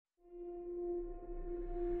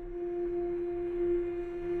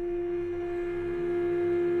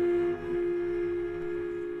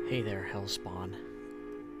Hey there, Hellspawn.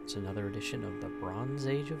 It's another edition of the Bronze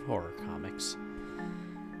Age of Horror Comics.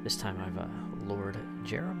 This time I've lured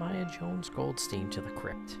Jeremiah Jones Goldstein to the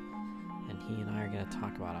crypt, and he and I are going to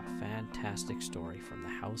talk about a fantastic story from the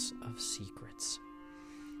House of Secrets.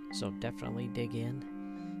 So definitely dig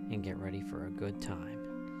in and get ready for a good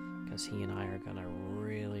time, because he and I are going to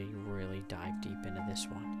really dive deep into this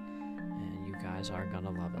one, and you guys are going to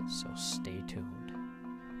love it, so stay tuned.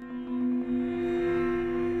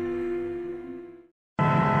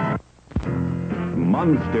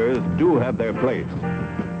 Monsters do have their place.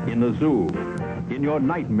 In the zoo, in your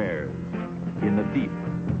nightmares, in the deep,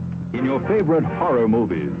 in your favorite horror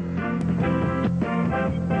movies.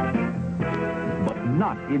 But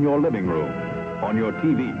not in your living room, on your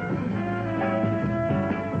TV.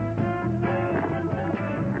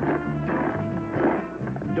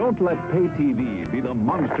 Don't let pay TV be the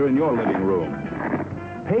monster in your living room.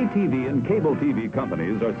 Pay TV and cable TV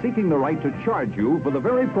companies are seeking the right to charge you for the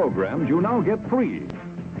very programs you now get free.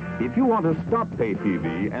 If you want to stop pay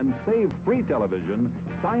TV and save free television,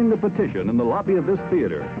 sign the petition in the lobby of this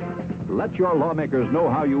theater. Let your lawmakers know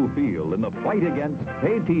how you feel in the fight against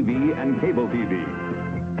pay TV and cable TV.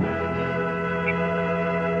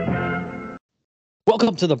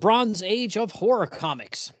 Welcome to the Bronze Age of Horror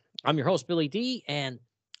Comics. I'm your host, Billy D, and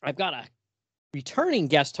I've got a returning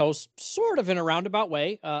guest host, sort of in a roundabout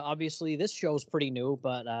way. Obviously, this show's pretty new,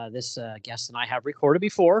 but this guest and I have recorded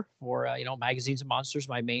before for, Magazines and Monsters,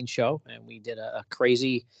 my main show, and we did a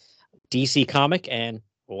crazy DC comic, and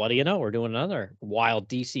what do you know? We're doing another wild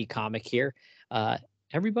DC comic here.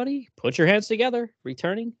 Everybody, put your hands together.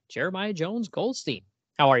 Returning, Jeremiah Jones Goldstein.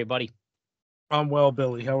 How are you, buddy? I'm well,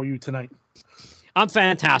 Billy. How are you tonight? I'm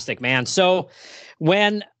fantastic, man. So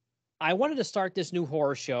when I wanted to start this new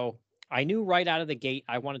horror show, I knew right out of the gate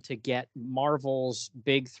I wanted to get Marvel's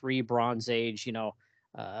big three Bronze Age,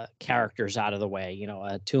 characters out of the way.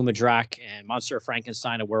 Tomb of Drac and Monster of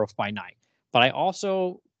Frankenstein and Werewolf by Night. But I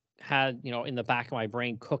also had, in the back of my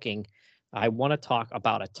brain cooking, I want to talk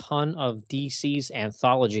about a ton of DC's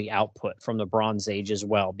anthology output from the Bronze Age as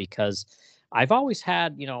well, because I've always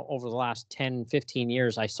had, over the last 10, 15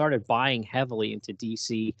 years, I started buying heavily into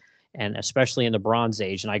DC and especially in the Bronze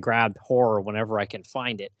Age, and I grabbed horror whenever I can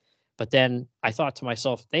find it. But then I thought to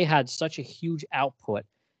myself, they had such a huge output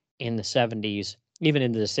in the 70s, even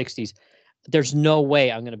into the 60s. There's no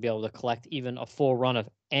way I'm going to be able to collect even a full run of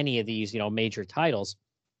any of these, major titles.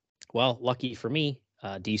 Well, lucky for me,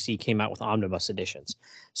 DC came out with omnibus editions.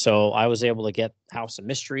 So I was able to get House of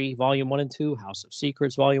Mystery Volume 1 and 2, House of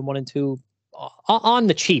Secrets Volume 1 and 2, on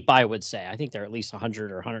the cheap, I would say. I think they're at least $100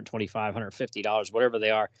 or $125, $150, whatever they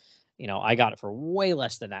are. I got it for way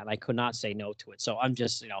less than that, and I could not say no to it. So I'm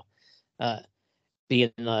just,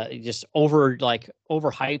 being just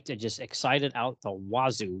overhyped and just excited out the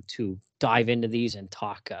wazoo to dive into these and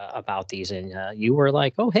talk about these. And you were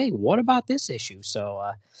like, oh, hey, what about this issue? So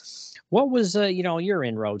what was, your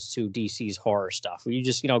inroads to DC's horror stuff? Were you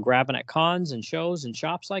just, grabbing at cons and shows and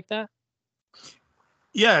shops like that?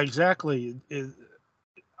 Yeah, exactly.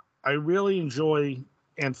 I really enjoy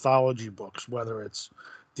anthology books, whether it's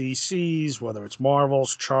DC's, whether it's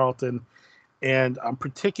Marvel's, Charlton. And I'm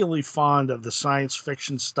particularly fond of the science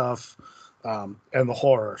fiction stuff and the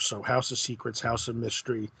horror. So House of Secrets, House of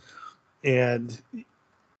Mystery. And,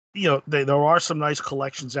 there are some nice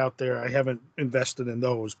collections out there. I haven't invested in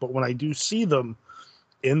those. But when I do see them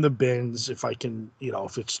in the bins, if I can,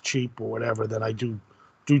 if it's cheap or whatever, then I do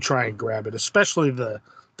try and grab it, especially the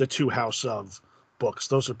two House of books.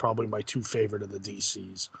 Those are probably my two favorite of the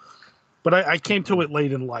DCs. But I came to it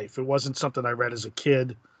late in life. It wasn't something I read as a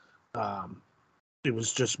kid. It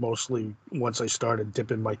was just mostly once I started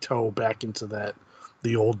dipping my toe back into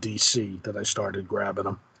the old DC that I started grabbing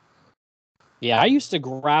them. Yeah, I used to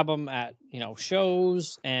grab them at,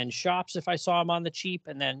 shows and shops if I saw them on the cheap.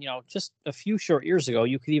 And then, just a few short years ago,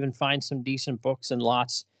 you could even find some decent books and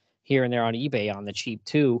lots here and there on eBay on the cheap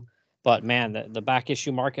too. But man, the back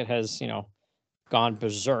issue market has, gone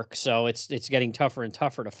berserk. So it's getting tougher and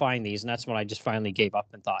tougher to find these. And that's when I just finally gave up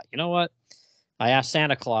and thought, you know what? I asked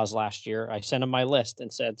Santa Claus last year. I sent him my list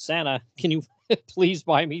and said, Santa, can you please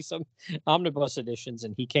buy me some omnibus editions?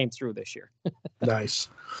 And he came through this year. Nice.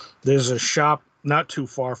 There's a shop not too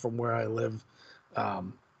far from where I live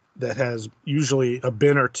that has usually a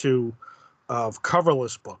bin or two of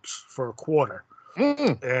coverless books for a quarter.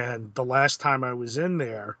 And the last time I was in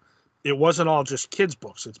there, it wasn't all just kids'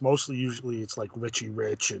 books. It's usually it's like Richie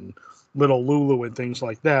Rich and Little Lulu and things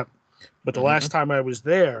like that. But the last time I was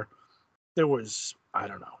there was, I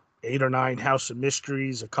don't know, 8 or 9 House of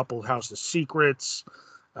Mysteries, a couple House of Secrets,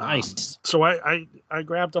 Nice. So I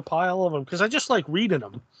grabbed a pile of them because I just like reading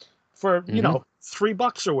them for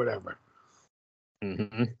 $3 or whatever.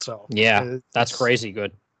 Mm-hmm. So yeah, that's crazy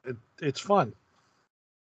good. It's fun.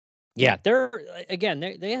 Yeah,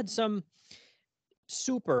 they had some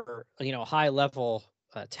super high level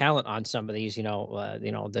talent on some of these.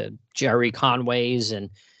 The Jerry Conways and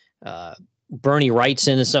Bernie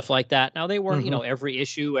Wrightson and stuff like that. Now they weren't every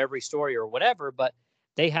issue, every story or whatever, but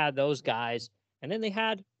they had those guys. And then they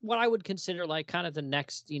had what I would consider like kind of the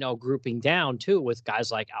next, grouping down too, with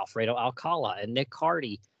guys like Alfredo Alcala and Nick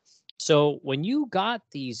Cardy. So when you got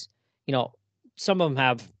these, some of them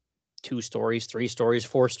have 2 stories, 3 stories,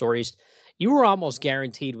 4 stories, you were almost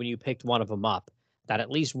guaranteed when you picked one of them up that at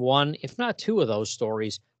least one, if not 2 of those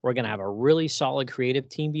stories were going to have a really solid creative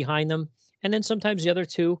team behind them. And then sometimes the other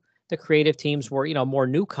 2, the creative teams were, more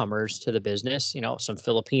newcomers to the business, some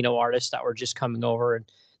Filipino artists that were just coming over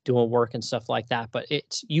and doing work and stuff like that. But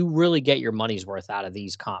you really get your money's worth out of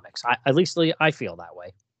these comics. At least I feel that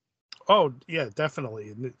way. Oh yeah,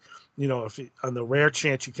 definitely. If on the rare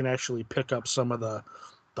chance you can actually pick up some of the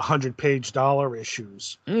 100-page dollar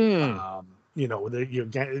issues, there's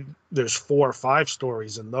 4 or 5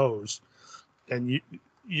 stories in those, and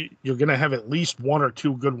you're gonna have at least 1 or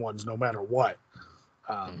 2 good ones, no matter what.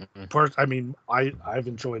 I've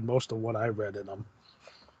enjoyed most of what I read in them.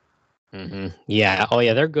 Yeah. Oh,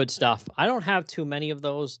 yeah. They're good stuff. I don't have too many of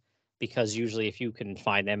those because usually if you can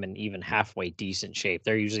find them in even halfway decent shape,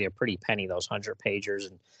 they're usually a pretty penny, those 100-pagers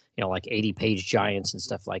and, like 80-page giants and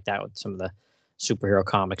stuff like that with some of the superhero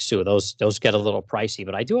comics too. Those get a little pricey,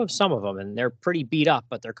 but I do have some of them and they're pretty beat up,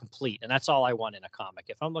 but they're complete. And that's all I want in a comic.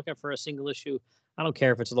 If I'm looking for a single issue, I don't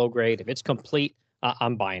care if it's low grade. If it's complete,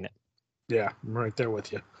 I'm buying it. Yeah, I'm right there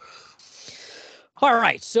with you. All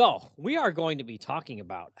right, so we are going to be talking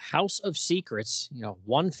about House of Secrets,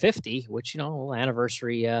 150, which,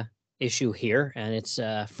 anniversary issue here. And it's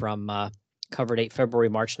from cover date February,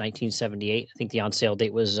 March 1978. I think the on sale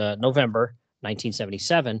date was November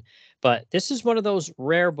 1977. But this is one of those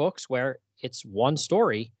rare books where it's one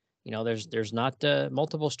story. There's not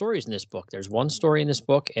multiple stories in this book. There's one story in this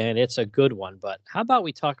book, and it's a good one. But how about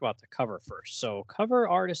we talk about the cover first? So cover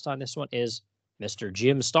artist on this one is Mr.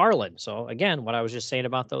 Jim Starlin. So again, what I was just saying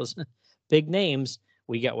about those big names,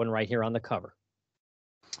 we get one right here on the cover.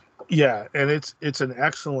 Yeah, and it's an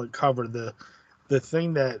excellent cover. The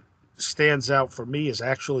thing that stands out for me is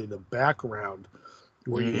actually the background,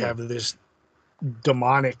 where you have this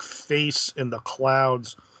demonic face in the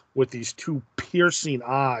clouds with these 2 piercing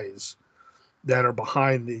eyes that are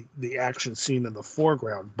behind the action scene in the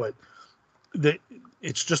foreground. But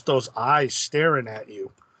it's just those eyes staring at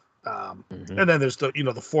you. And then there's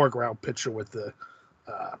the foreground picture with the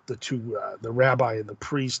 2 the rabbi and the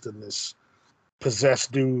priest and this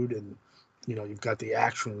possessed dude, and you've got the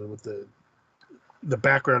action with the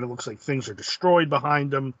background. It looks like things are destroyed behind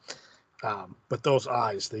them, but those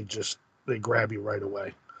eyes, they grab you right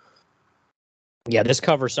away. Yeah, this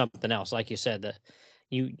covers something else. Like you said, that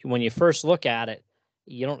when you first look at it,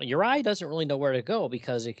 your eye doesn't really know where to go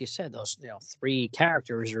because, like you said, those 3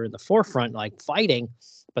 characters are in the forefront, like fighting,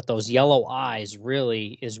 but those yellow eyes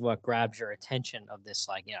really is what grabs your attention of this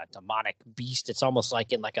demonic beast. It's almost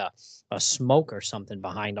like in like a smoke or something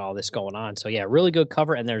behind all this going on. So yeah, really good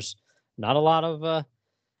cover, and there's not a lot of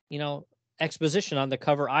exposition on the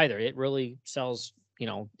cover either. It really sells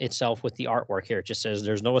itself with the artwork here. It just says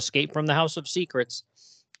there's no escape from the House of Secrets.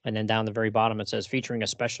 And then down the very bottom, it says featuring a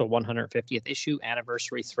special 150th issue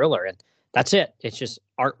anniversary thriller. And that's it. It's just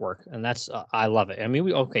artwork. And that's, I love it. I mean,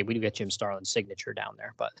 we do get Jim Starlin's signature down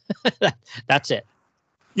there, but that's it.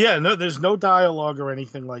 Yeah, no, there's no dialogue or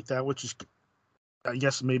anything like that, which is, I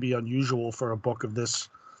guess, maybe unusual for a book of this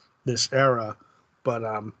era. But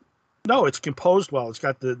no, it's composed well. It's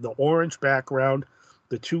got the orange background,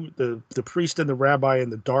 the priest and the rabbi in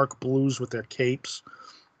the dark blues with their capes,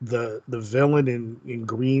 the villain in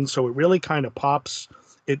green. So it really kind of pops.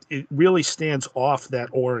 It really stands off that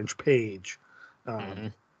orange page.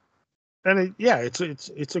 And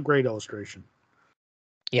it's a great illustration.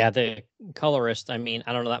 Yeah, the colorist, I mean,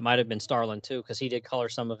 I don't know, that might have been Starlin too, because he did color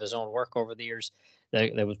some of his own work over the years.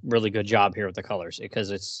 That was really good job here with the colors,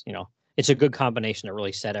 because it's a good combination to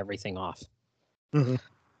really set everything off.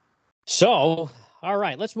 So, all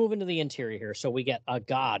right, let's move into the interior here. So we get A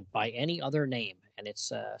God by Any Other Name, and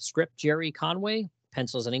it's script Jerry Conway,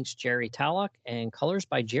 pencils and inks Jerry Tallock, and colors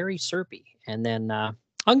by Jerry Serpe. And then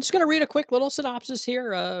I'm just going to read a quick little synopsis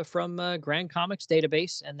here from Grand Comics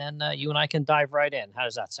Database, and then you and I can dive right in. How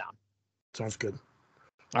does that sound? Sounds good.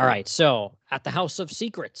 All right, so at the House of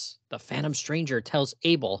Secrets, the Phantom Stranger tells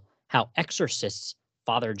Abel how exorcists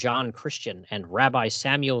Father John Christian and Rabbi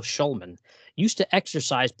Samuel Schulman used to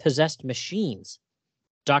exorcise possessed machines.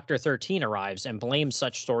 Dr. 13 arrives and blames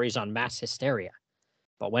such stories on mass hysteria.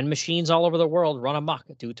 But when machines all over the world run amok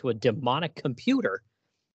due to a demonic computer,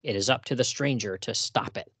 it is up to the stranger to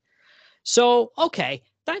stop it. So, okay,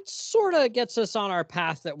 that sort of gets us on our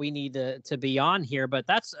path that we need to be on here, but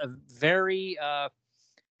that's a very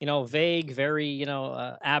vague, very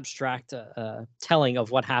abstract telling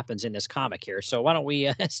of what happens in this comic here. So why don't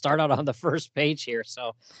we start out on the first page here?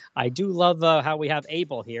 So I do love how we have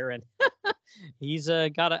Abel here, and he's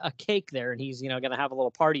got a cake there, and he's going to have a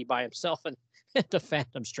little party by himself, and the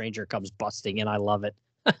Phantom Stranger comes busting in. I love it.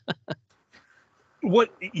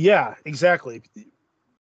 What? Yeah, exactly.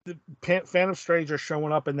 The Phantom Stranger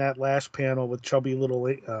showing up in that last panel with chubby little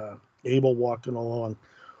Abel walking along.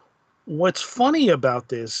 What's funny about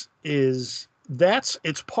this is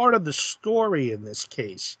it's part of the story in this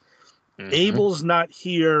case. Mm-hmm. Abel's not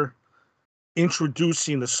here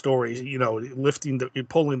introducing the story,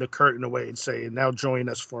 pulling the curtain away and saying, now join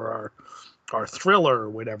us for our thriller or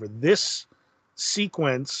whatever. This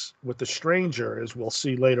sequence with the stranger, as we'll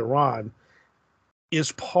see later on,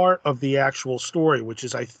 is part of the actual story, which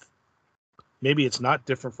is maybe it's not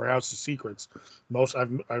different for House of Secrets.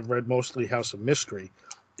 I've read mostly House of Mystery.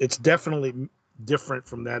 It's definitely different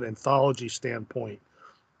from that anthology standpoint,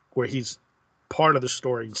 where he's part of the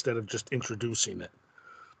story instead of just introducing it.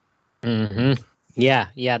 Mm-hmm.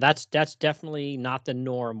 Yeah, that's definitely not the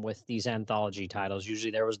norm with these anthology titles.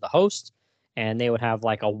 Usually there was the host, and they would have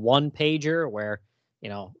like a one-pager where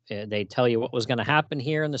they tell you what was going to happen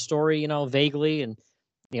here in the story, vaguely, and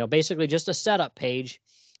basically just a setup page.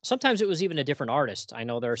 Sometimes it was even a different artist. I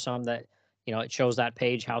know there are some that it shows that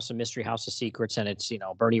page, House of Mystery, House of Secrets, and it's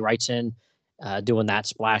Bernie Wrightson doing that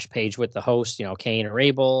splash page with the host, Cain or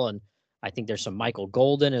Abel, and I think there's some Michael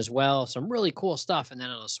Golden as well. Some really cool stuff, and then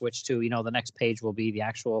it'll switch to the next page will be the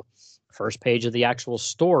actual first page of the actual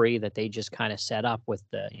story that they just kind of set up with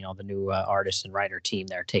the the new artist and writer team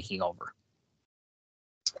there taking over.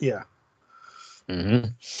 Yeah. Mm-hmm.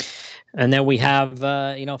 And then we have,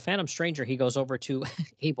 Phantom Stranger. He goes over to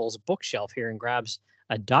Abel's bookshelf here and grabs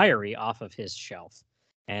a diary off of his shelf.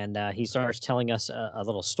 And he starts telling us a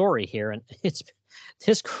little story here. And it's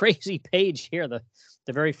this crazy page here, the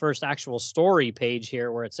very first actual story page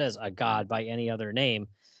here where it says, "A God by Any Other Name."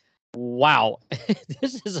 Wow.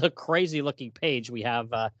 This is a crazy looking page. We have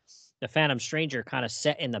the Phantom Stranger kind of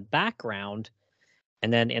set in the background.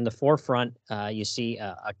 And then in the forefront, you see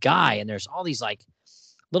a guy, and there's all these like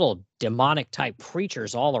little demonic type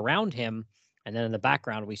creatures all around him. And then in the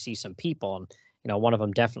background, we see some people, and one of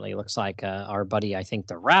them definitely looks like our buddy, I think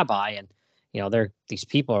the rabbi. And these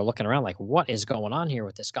people are looking around like, what is going on here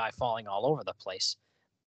with this guy falling all over the place?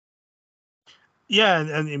 Yeah,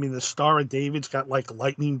 and I mean the Star of David's got like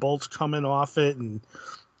lightning bolts coming off it, and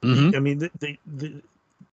mm-hmm. I mean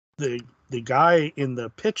the guy in the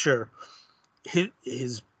picture,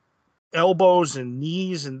 his elbows and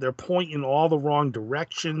knees, and they're pointing all the wrong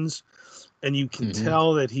directions, and you can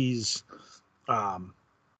tell that he's not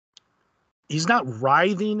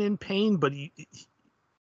writhing in pain, but he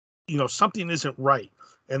something isn't right.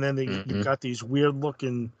 And then you've got these weird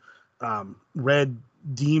looking red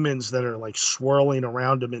demons that are like swirling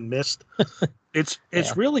around him in mist. It's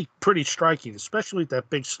really pretty striking, especially with that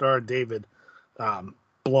big Star of David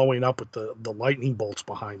blowing up with the lightning bolts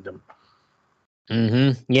behind him.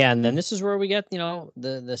 Mm-hmm. Yeah, and then this is where we get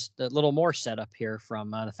the little more setup here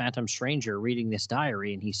from the Phantom Stranger reading this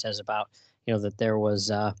diary, and he says about that there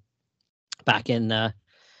was back in the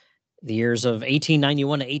years of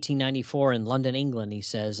 1891 to 1894 in London, England. He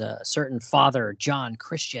says a certain Father John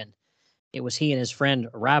Christian. It was he and his friend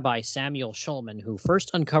Rabbi Samuel Schulman who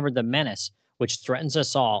first uncovered the menace which threatens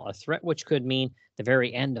us all, a threat which could mean the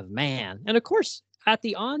very end of man. And of course, at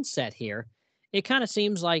the onset here, it kind of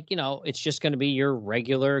seems like, it's just going to be your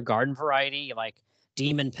regular garden variety, like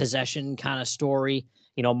demon possession kind of story.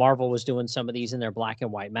 Marvel was doing some of these in their black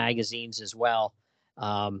and white magazines as well.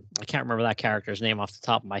 I can't remember that character's name off the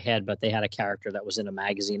top of my head, but they had a character that was in a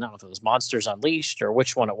magazine. I don't know if it was Monsters Unleashed or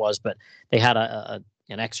which one it was, but they had an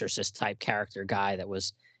exorcist type character guy that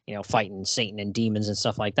was, fighting Satan and demons and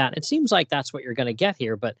stuff like that. It seems like that's what you're going to get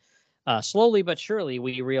here, but slowly but surely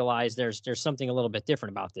we realize there's something a little bit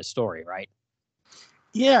different about this story, right?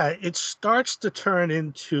 Yeah, it starts to turn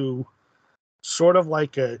into sort of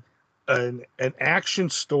like an action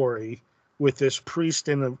story with this priest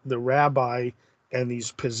and the rabbi and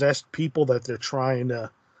these possessed people that they're trying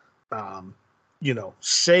to,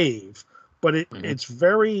 save. But it's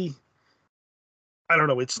very, I don't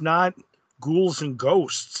know, it's not ghouls and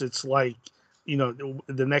ghosts. It's like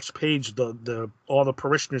the next page, the all the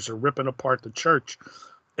parishioners are ripping apart the church,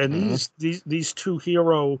 and these two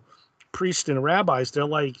hero priests and rabbis, they're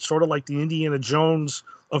like sort of like the Indiana Jones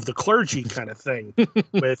of the clergy kind of thing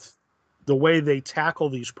with the way they tackle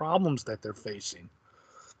these problems that they're facing.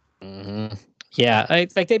 Yeah,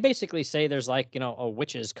 like they basically say there's like a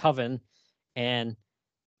witch's coven, and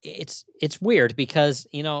it's weird because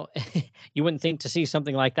you wouldn't think to see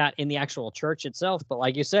something like that in the actual church itself, but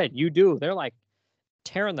like you said, you do. They're like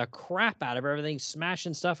tearing the crap out of everything,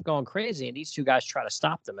 smashing stuff, going crazy, and these two guys try to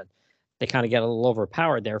stop them, and they kind of get a little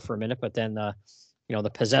overpowered there for a minute, but then the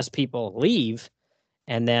possessed people leave,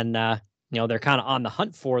 and then they're kind of on the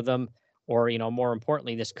hunt for them, or more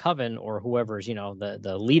importantly, this coven, or whoever's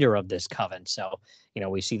the leader of this coven. So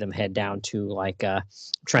we see them head down to like I'm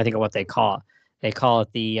trying to think of what they call it. They call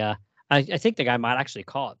it the I think the guy might actually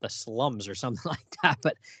call it the slums or something like that.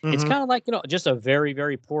 But it's kind of like just a very,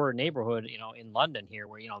 very poor neighborhood in London here,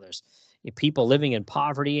 where there's people living in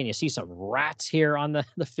poverty, and you see some rats here on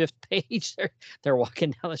the fifth page. They're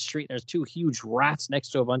walking down the street. There's two huge rats next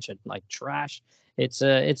to a bunch of like trash.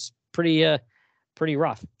 It's pretty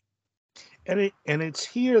rough. And it's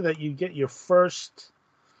here that you get your first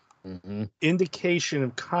indication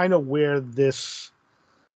of kind of where this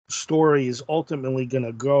story is ultimately going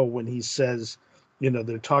to go, when he says,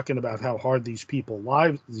 they're talking about how hard these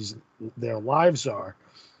their lives are.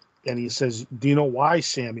 And he says, do you know why,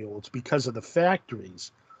 Samuel? It's because of the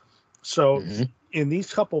factories. So in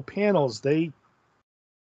these couple panels, they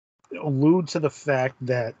allude to the fact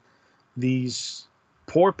that these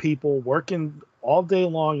poor people working all day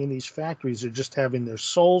long in these factories are just having their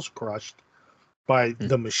souls crushed by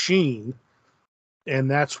the machine.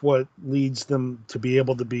 And that's what leads them to be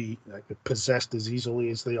able to be possessed as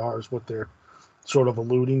easily as they are, is what they're sort of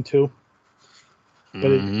alluding to.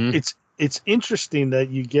 But it's interesting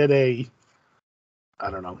that you get a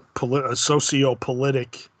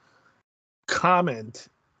socio-politic comment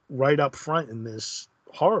right up front in this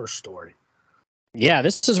horror story. Yeah,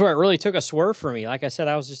 this is where it really took a swerve for me. Like I said,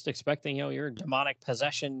 I was just expecting, your demonic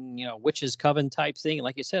possession, witches coven type thing. And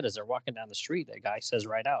like you said, as they're walking down the street, that guy says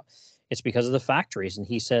right out, it's because of the factories. And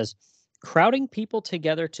he says, crowding people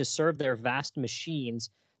together to serve their vast machines,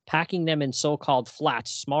 packing them in so-called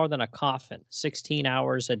flats smaller than a coffin. 16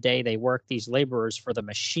 hours a day they work, these laborers, for the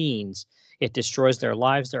machines. It destroys their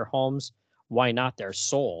lives, their homes. Why not their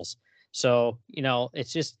souls? So,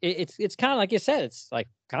 it's just, it's kind of like you said, it's like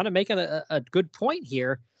kind of making a good point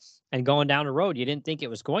here and going down the road. You didn't think it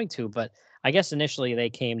was going to, but I guess initially they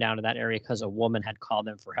came down to that area because a woman had called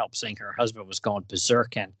them for help, saying her husband was going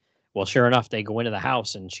berserk. And well, sure enough, they go into the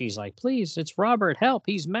house and she's like, please, it's Robert, help,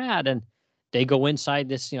 he's mad. And they go inside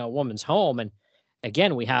this, woman's home. And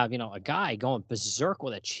again, we have, a guy going berserk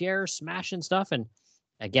with a chair, smashing stuff. And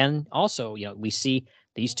again, also, we see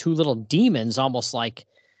these two little demons, almost like,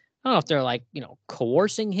 I don't know if they're like,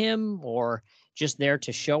 coercing him, or just there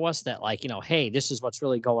to show us that, like, hey, this is what's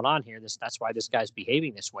really going on here. That's why this guy's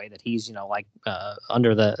behaving this way, that he's,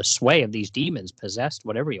 under the sway of these demons, possessed,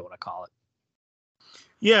 whatever you want to call it.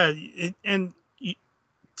 Yeah.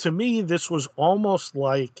 To me, this was almost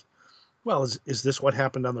like, well, is this what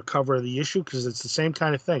happened on the cover of the issue? Because it's the same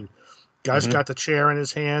kind of thing. Guy's got the chair in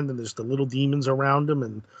his hand, and there's the little demons around him,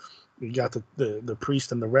 and you got the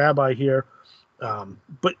priest and the rabbi here.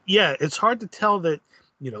 But yeah, it's hard to tell that,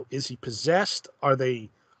 is he possessed? Are they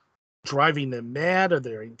driving them mad? Are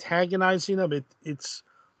they antagonizing them? It's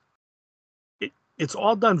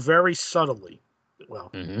all done very subtly.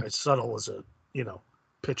 Well, as subtle as a,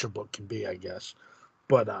 picture book can be, I guess.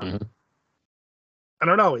 But I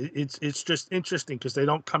don't know. It's just interesting because they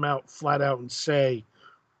don't come out flat out and say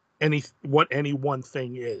what any one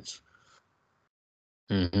thing is.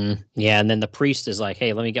 Yeah, and then the priest is like,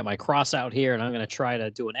 hey, let me get my cross out here, and I'm going to try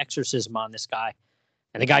to do an exorcism on this guy.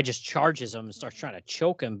 And the guy just charges him and starts trying to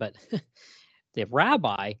choke him. But the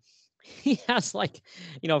rabbi, he has like,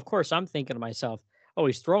 of course, I'm thinking to myself, oh,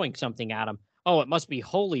 he's throwing something at him. Oh, it must be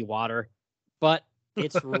holy water. But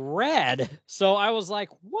it's red. So I was like,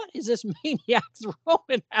 what is this maniac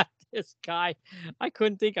throwing at this guy? I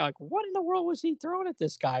couldn't think, like, what in the world was he throwing at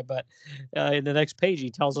this guy? But in the next page, he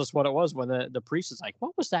tells us what it was when the priest is like,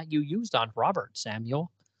 what was that you used on Robert,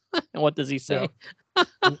 Samuel? And what does he say?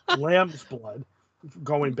 Lamb's blood,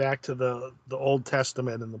 going back to the Old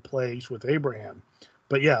Testament and the plagues with Abraham.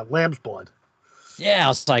 But yeah, lamb's blood. Yeah, I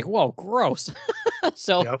was like, whoa, gross.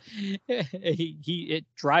 So it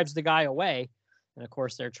drives the guy away. And of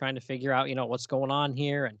course, they're trying to figure out, what's going on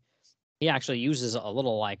here. And he actually uses a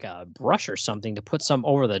little like a brush or something to put some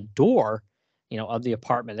over the door, of the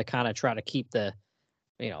apartment to kind of try to keep the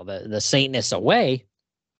Satanists away.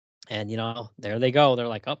 And, there they go. They're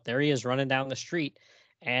like, oh, there he is running down the street.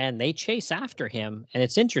 And they chase after him. And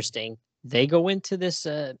it's interesting. They go into this,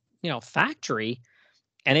 factory.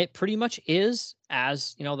 And it pretty much is,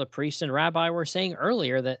 as, the priest and rabbi were saying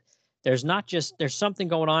earlier, that there's something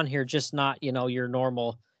going on here, just not, your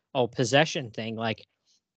normal, possession thing. Like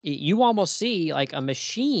you almost see like a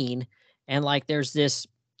machine and like there's this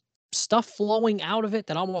stuff flowing out of it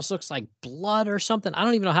that almost looks like blood or something. I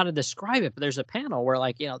don't even know how to describe it, but there's a panel where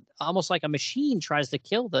like, almost like a machine tries to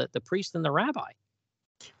kill the priest and the rabbi.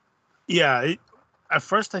 Yeah. At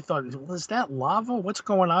first I thought, well, is that lava? What's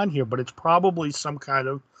going on here? But it's probably some kind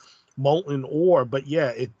of molten ore. But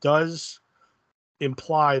yeah, it does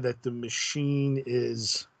imply that the machine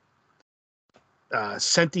is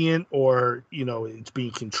sentient, or, it's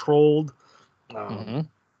being controlled.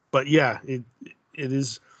 But yeah, it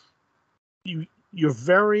is. You're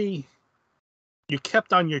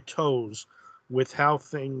kept on your toes with how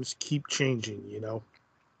things keep changing.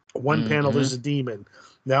 One panel there's a demon,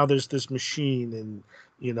 now there's this machine, and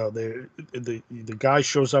the guy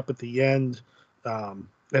shows up at the end, and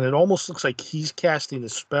it almost looks like he's casting a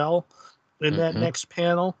spell in that next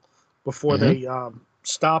panel before they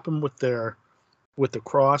stop him with the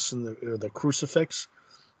cross and the crucifix.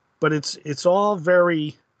 But it's all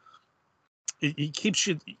very. It keeps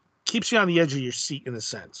you on the edge of your seat in a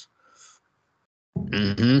sense.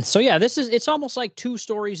 So yeah, it's almost like two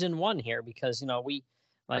stories in one here, because we,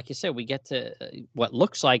 like you said, we get to what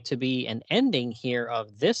looks like to be an ending here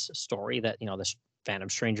of this story that this Phantom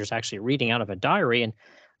Stranger is actually reading out of a diary, and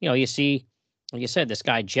you see, like you said, this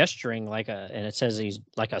guy gesturing and it says he's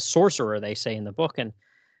like a sorcerer, they say in the book, and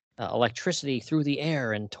electricity through the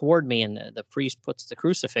air and toward me, and the priest puts the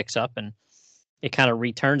crucifix up, and it kind of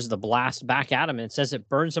returns the blast back at him, and it says it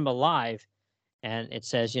burns him alive, and it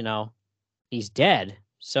says, he's dead.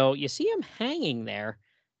 So you see him hanging there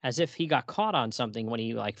as if he got caught on something when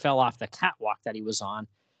he like fell off the catwalk that he was on.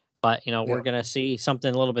 But, we're going to see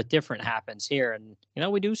something a little bit different happens here.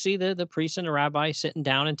 And, we do see the priest and the rabbi sitting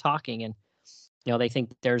down and talking, and, they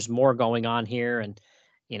think there's more going on here. And,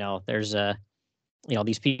 there's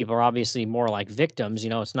these people are obviously more like victims.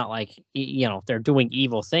 It's not like, they're doing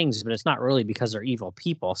evil things, but it's not really because they're evil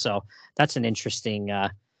people. So that's an interesting,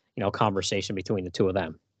 conversation between the two of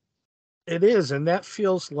them. It is. And that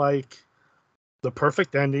feels like the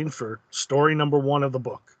perfect ending for story number 1 of the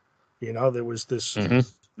book. There was this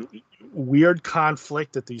weird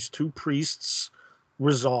conflict that these two priests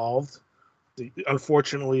resolved.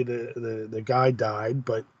 Unfortunately, the guy died,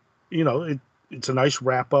 but, it's a nice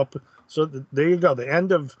wrap up. So there you go. The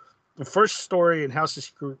end of the first story in House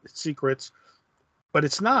of Secrets, but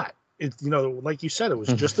it's not. It's, like you said, it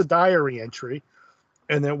was just a diary entry.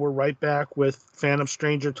 And then we're right back with Phantom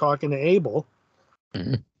Stranger talking to Abel.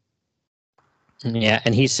 Yeah,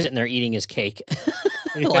 and he's sitting there eating his cake,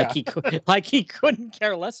 like he couldn't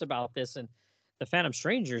care less about this. And the Phantom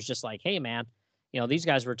Stranger is just like, hey, man, these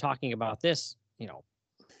guys were talking about this,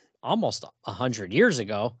 almost 100 years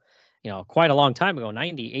ago, quite a long time ago,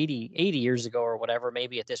 90, 80 years ago or whatever,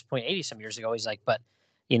 maybe at this point, 80 some years ago. He's like, but,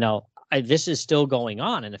 this is still going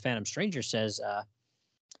on. And the Phantom Stranger says,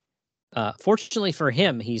 fortunately for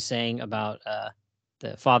him, he's saying about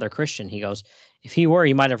the Father Christian, he goes, if he were,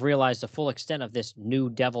 he might have realized the full extent of this new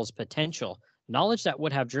devil's potential, knowledge that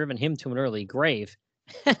would have driven him to an early grave.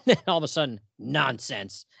 And then all of a sudden,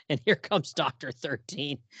 nonsense. And here comes Dr.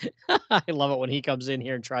 13. I love it when he comes in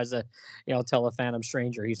here and tries to, tell a Phantom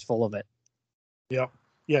Stranger he's full of it. Yep.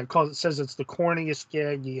 Yeah, it says it's the corniest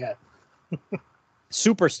gag yet.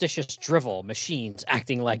 Superstitious drivel, machines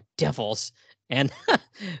acting like devils. And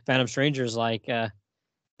Phantom Stranger's like,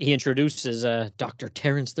 he introduces Dr.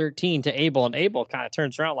 Terrence 13 to Abel, and Abel kind of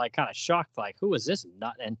turns around like kind of shocked, like, who is this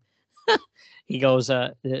nut? And he goes,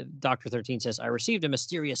 Dr. 13 says, I received a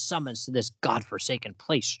mysterious summons to this godforsaken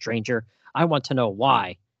place, stranger. I want to know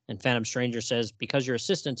why. And Phantom Stranger says, because your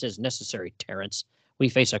assistance is necessary, Terrence. We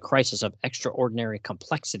face a crisis of extraordinary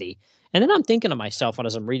complexity. And then I'm thinking to myself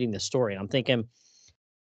as I'm reading this story, and I'm thinking,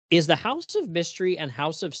 is the House of Mystery and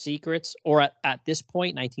House of Secrets, or at this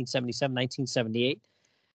point, 1977, 1978,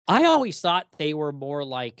 I always thought they were more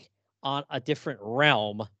like on a different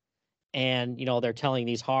realm, and, they're telling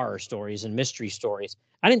these horror stories and mystery stories.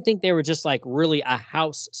 I didn't think they were just like really a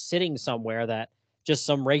house sitting somewhere that just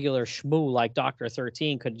some regular schmoo like Dr.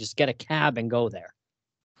 13 could just get a cab and go there.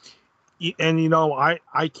 And,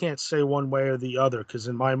 I can't say one way or the other, because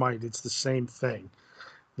in my mind, it's the same thing.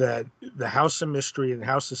 That the House of Mystery and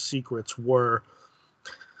House of Secrets were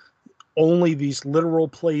only these literal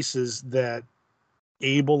places that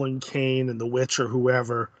Abel and Cain and the witch or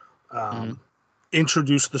whoever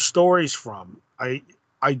introduced the stories from.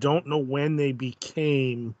 I don't know when they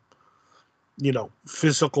became,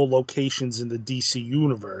 physical locations in the DC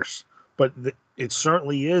universe, but it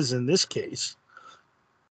certainly is in this case.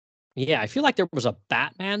 Yeah, I feel like there was a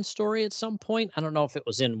Batman story at some point. I don't know if it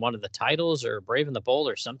was in one of the titles or Brave and the Bold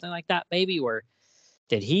or something like that, maybe, where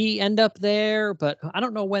did he end up there? But I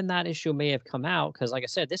don't know when that issue may have come out because, like I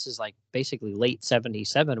said, this is like basically late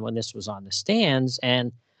 77 when this was on the stands.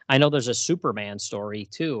 And I know there's a Superman story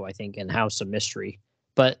too, I think, in House of Mystery.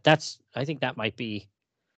 But I think that might be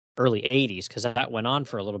early 80s because that went on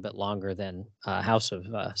for a little bit longer than House of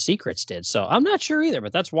Secrets did. So I'm not sure either,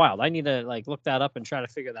 but that's wild. I need to like look that up and try to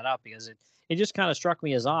figure that out because it just kind of struck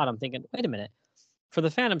me as odd. I'm thinking, wait a minute, for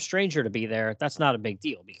the Phantom Stranger to be there, that's not a big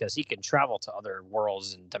deal because he can travel to other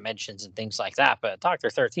worlds and dimensions and things like that. But Dr.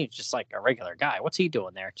 13 is just like a regular guy. What's he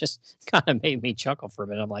doing there? Just kind of made me chuckle for a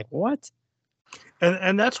minute. I'm like, what?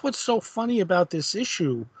 And that's what's so funny about this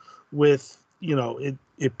issue with,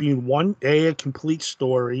 it being a complete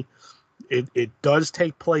story. It does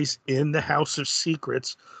take place in the House of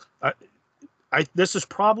Secrets. This is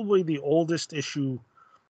probably the oldest issue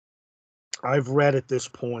I've read at this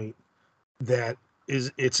point that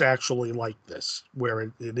it's actually like this, where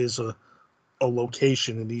it is a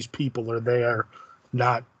location and these people are there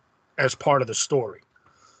not as part of the story.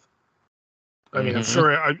 I mean,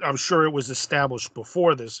 I'm sure it was established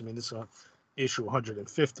before this. I mean, this is issue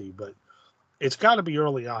 150, but it's got to be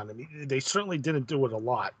early on. I mean, they certainly didn't do it a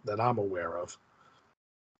lot that I'm aware of.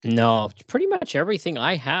 No, pretty much everything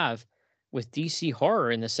I have with DC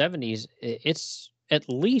horror in the 70s, it's at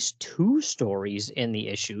least 2 stories in the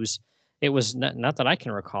issues. It was not that I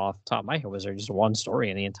can recall off the top of my head. Was there just one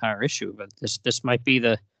story in the entire issue? But this might be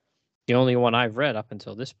the only one I've read up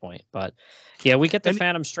until this point. But yeah, we get the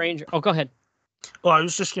Phantom Stranger. Oh, go ahead. Well, I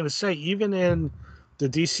was just going to say, even in the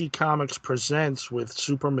DC Comics Presents with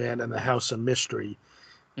Superman and the House of Mystery,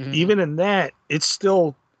 even in that, it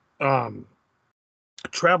still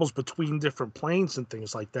travels between different planes and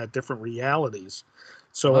things like that, different realities.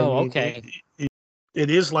 So, I mean, okay. It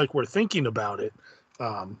is like we're thinking about it,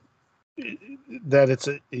 that it's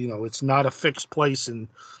it's not a fixed place in,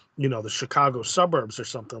 the Chicago suburbs or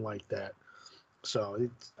something like that. So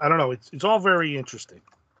I don't know. It's all very interesting.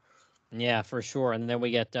 Yeah, for sure. And then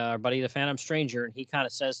we get our buddy, the Phantom Stranger, and he kind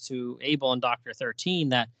of says to Abel and Dr. 13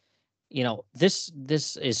 that, this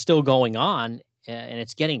is still going on and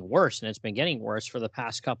it's getting worse, and it's been getting worse for the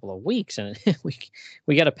past couple of weeks. And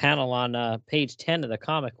we got a panel on page 10 of the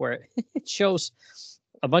comic where it shows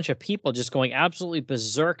a bunch of people just going absolutely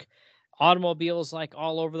berserk, automobiles like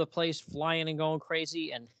all over the place, flying and going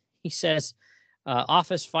crazy. And he says,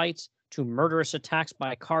 office fights to murderous attacks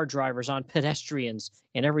by car drivers on pedestrians.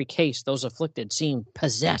 In every case, those afflicted seem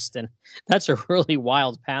possessed. And that's a really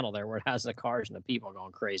wild panel there where it has the cars and the people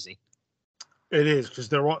going crazy. It is, because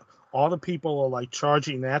they're all the people are like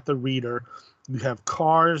charging at the reader. You have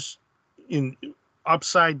cars in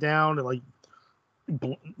upside down and like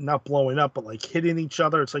not blowing up, but like hitting each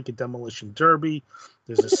other. It's like a demolition derby.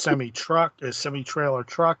 There's a semi-trailer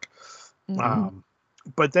truck.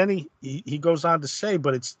 But then he goes on to say,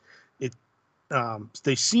 but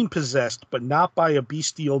they seem possessed, but not by a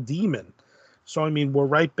bestial demon. So, I mean, we're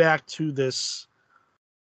right back to this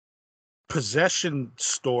possession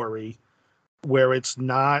story where it's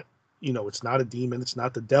not, it's not a demon. It's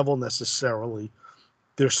not the devil necessarily.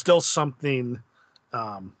 There's still something,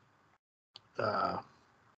 I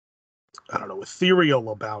don't know, ethereal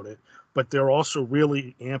about it, but they're also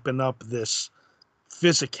really amping up this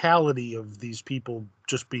physicality of these people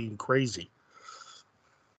just being crazy.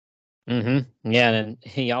 Yeah, and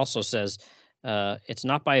he also says it's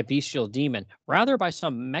not by a bestial demon, rather by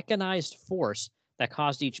some mechanized force that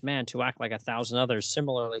caused each man to act like 1,000 others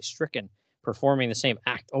similarly stricken, performing the same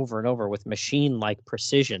act over and over with machine-like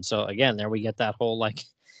precision. So again, there we get that whole like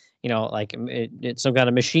it's some kind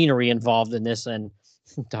of machinery involved in this. And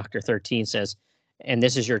Dr. 13 says, and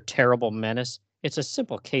this is your terrible menace. It's a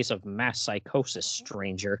simple case of mass psychosis,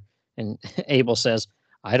 stranger. And Abel says,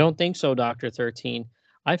 I don't think so, Dr. 13.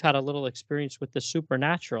 I've had a little experience with the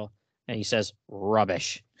supernatural. And he says,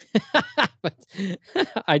 rubbish. But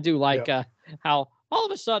I do like how all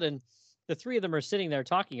of a sudden the 3 of them are sitting there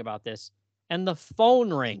talking about this and the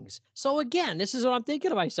phone rings. So again, this is what I'm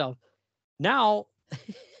thinking to myself. Now,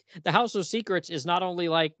 the House of Secrets is not only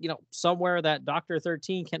like, somewhere that Dr.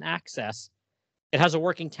 13 can access. It has a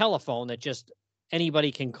working telephone that just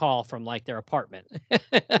anybody can call from like their apartment.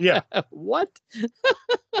 Yeah. What?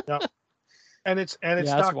 Yeah. And it's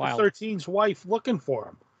Dr. 13's wife looking for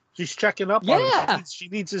him. She's checking up on him. She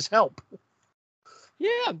needs his help. Yeah,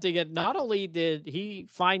 I'm thinking not only did he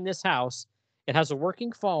find this house, it has a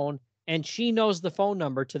working phone and she knows the phone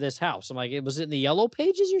number to this house. I'm like, it was in the yellow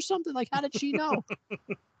pages or something? Like, how did she know?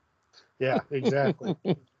 Yeah, exactly.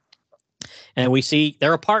 And we see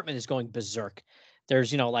their apartment is going berserk.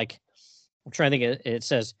 There's, like, I'm trying to think, it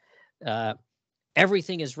says,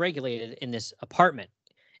 everything is regulated in this apartment.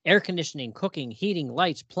 Air conditioning, cooking, heating,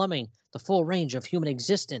 lights, plumbing, the full range of human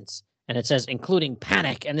existence. And it says, including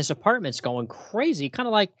panic. And this apartment's going crazy, kind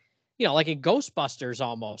of like, like a Ghostbusters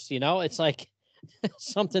almost, it's like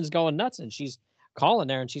something's going nuts. And she's calling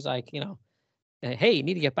there and she's like, hey, you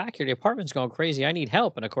need to get back here. The apartment's going crazy. I need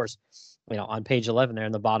help. And of course, on page 11 there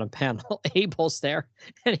in the bottom panel, Abel's there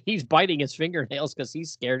and he's biting his fingernails because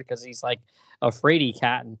he's scared, because he's like a fraidy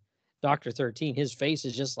cat. And Dr. 13, his face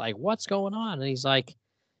is just like, what's going on? And he's like,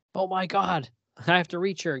 oh my God, I have to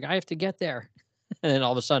reach her. I have to get there. And then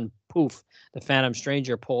all of a sudden, poof, the Phantom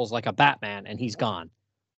Stranger pulls like a Batman and he's gone.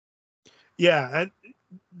 Yeah, and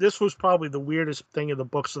this was probably the weirdest thing in the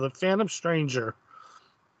book. So the Phantom Stranger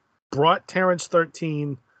brought Terrence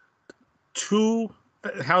 13 to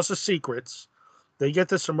House of Secrets. They get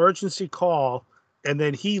this emergency call, and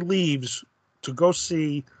then he leaves to go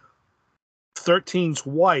see 13's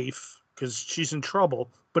wife because she's in trouble,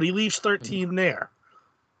 but he leaves 13 there.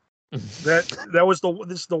 That was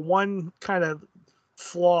the one kind of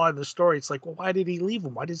flaw in the story. It's like, well, why did he leave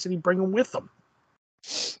him? Why doesn't he bring him with him?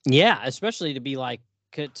 Yeah, especially to be like,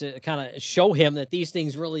 to kind of show him that these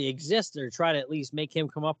things really exist, or try to at least make him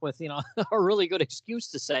come up with, a really good excuse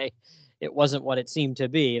to say it wasn't what it seemed to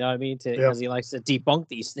be. You know what I mean? Because he likes to debunk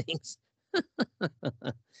these things.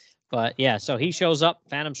 But yeah, so he shows up,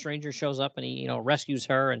 Phantom Stranger shows up, and he, rescues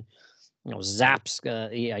her, and,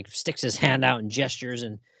 zaps, he like sticks his hand out and gestures,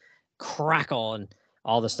 and crackle, and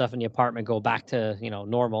all the stuff in the apartment go back to,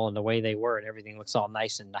 normal and the way they were, and everything looks all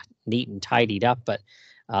nice and neat and tidied up. But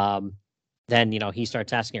then, he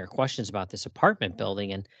starts asking her questions about this apartment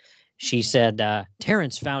building, and she said,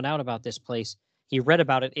 Terrence found out about this place. He read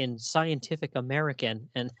about it in Scientific American,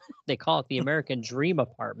 and they call it the American Dream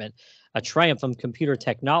Apartment, a triumph from computer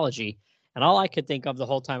technology. And all I could think of the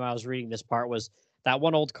whole time I was reading this part was that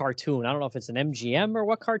one old cartoon. I don't know if it's an MGM or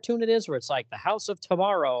what cartoon it is, where it's like the House of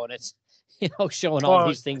Tomorrow, and it's, showing all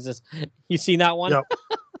these things. You seen that one? Yep.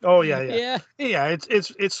 Oh yeah.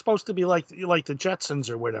 It's supposed to be like the Jetsons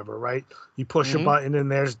or whatever, right? You push a button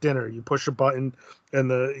and there's dinner. You push a button and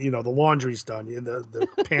the laundry's done. The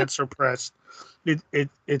pants are pressed.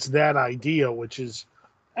 It's that idea, which is,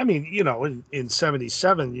 I mean, in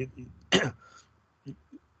 77,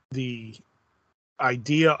 the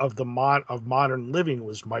idea of modern living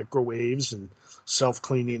was microwaves and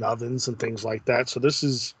self-cleaning ovens and things like that. So this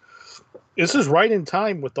is right in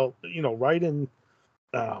time with the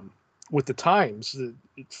with the times.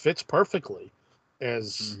 It fits perfectly,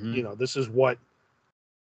 as this is what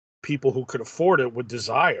people who could afford it would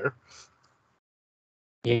desire.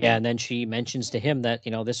 Yeah, and then she mentions to him that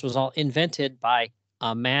this was all invented by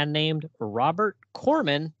a man named Robert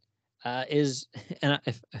Corman. And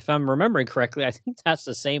if I'm remembering correctly, I think that's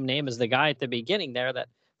the same name as the guy at the beginning there that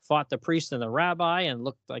fought the priest and the rabbi and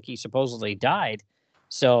looked like he supposedly died.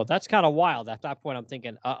 So that's kind of wild. At that point, I'm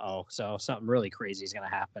thinking, so something really crazy is going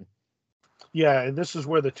to happen. Yeah, and this is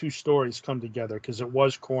where the two stories come together, because it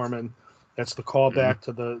was Corman. That's the callback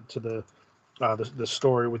to the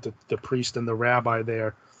story with the priest and the rabbi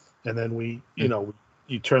there, and then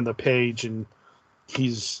you turn the page and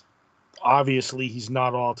he's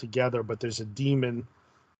not all together, but there's a demon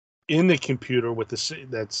in the computer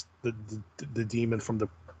that's the demon from the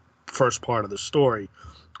first part of the story.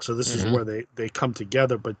 So this is where they come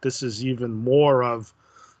together, but this is even more of,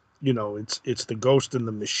 it's the ghost in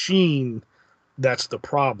the machine that's the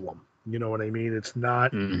problem. You know what I mean? It's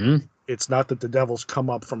not it's not that the devil's come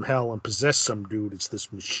up from hell and possessed some dude. It's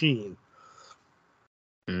this machine.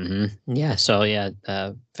 Yeah. So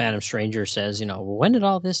Phantom Stranger says, when did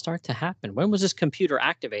all this start to happen? When was this computer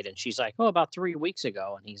activated? And she's like, about 3 weeks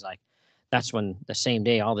ago. And he's like, that's when the same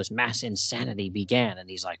day all this mass insanity began. And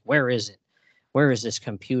he's like, where is it? Where is this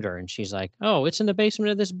computer? And she's like, oh, it's in the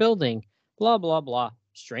basement of this building, blah, blah, blah.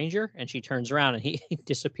 Stranger. And she turns around and he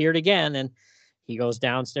disappeared again. And he goes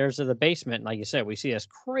downstairs to the basement. And like you said, we see this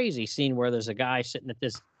crazy scene where there's a guy sitting at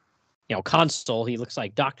this, console. He looks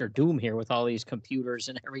like Dr. Doom here with all these computers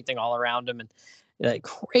and everything all around him. And that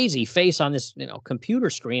crazy face on this, computer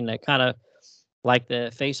screen that kind of like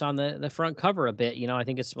the face on the front cover a bit. I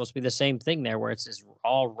think it's supposed to be the same thing there, where it's this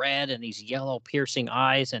all red and these yellow piercing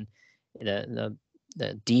eyes, and the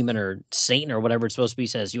demon or Satan or whatever it's supposed to be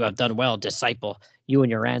says, "You have done well, disciple. You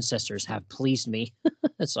and your ancestors have pleased me."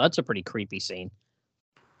 So that's a pretty creepy scene.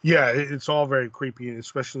 Yeah, it's all very creepy,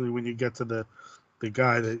 especially when you get to the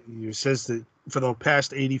guy that says that for the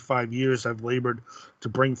past 85 years, I've labored to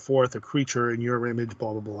bring forth a creature in your image,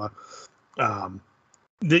 blah, blah, blah.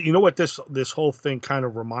 You know what this whole thing kind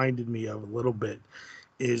of reminded me of a little bit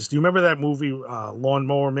is, do you remember that movie,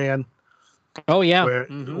 Lawnmower Man? Oh, yeah.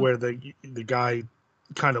 Where the guy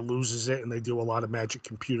kind of loses it and they do a lot of magic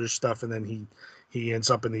computer stuff, and then he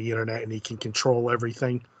ends up in the internet and he can control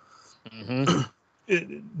everything. Mm-hmm.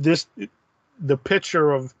 The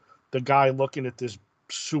picture of the guy looking at this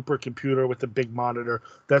supercomputer with the big monitor,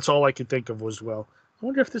 that's all I could think of was, well, I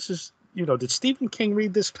wonder if this is, did Stephen King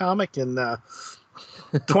read this comic and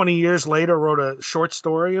 20 years later wrote a short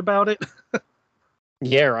story about it?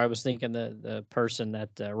 Yeah, I was thinking the person that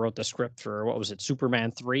wrote the script for, what was it,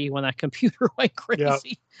 Superman 3, when that computer went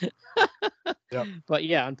crazy. Yep. But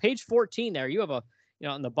yeah, on page 14 there, you have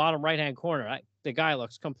in the bottom right-hand corner, the guy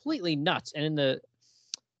looks completely nuts. And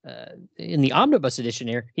in the omnibus edition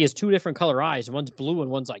here, he has two different color eyes. One's blue and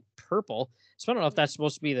one's like purple. So I don't know if that's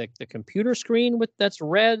supposed to be the computer screen that's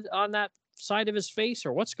red on that side of his face,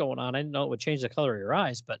 or what's going on. I didn't know it would change the color of your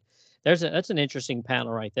eyes, but that's an interesting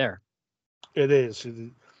panel right there. It is,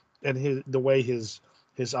 and the way his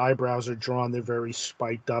eyebrows are drawn, they're very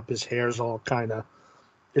spiked up. His hair's all kind of,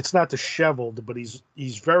 it's not disheveled, but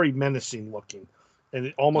he's very menacing looking,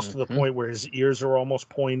 and almost to the point where his ears are almost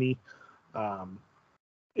pointy.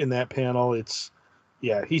 In that panel,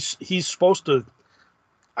 he's supposed to,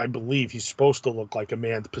 I believe he's supposed to look like a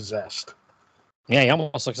man possessed. Yeah, he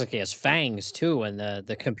almost looks like he has fangs too, and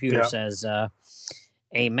the computer says,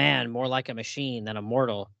 a man more like a machine than a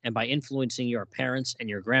mortal, and by influencing your parents and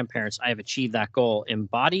your grandparents, I have achieved that goal,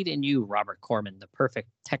 embodied in you, Robert Corman, the perfect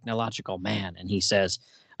technological man. And he says,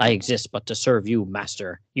 I exist but to serve you,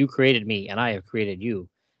 master. You created me, and I have created you.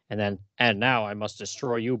 And now I must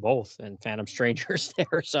destroy you both. And Phantom Stranger's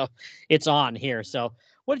there. So it's on here. So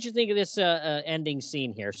what did you think of this ending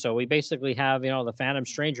scene here? So we basically have, the Phantom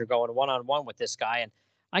Stranger going one-on-one with this guy. And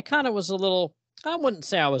I kind of was a little, I wouldn't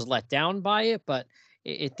say I was let down by it, but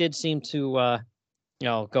it did seem to,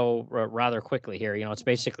 go rather quickly here. It's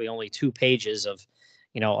basically only 2 pages of,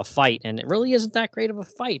 a fight. And it really isn't that great of a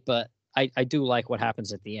fight, but I do like what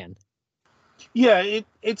happens at the end. Yeah,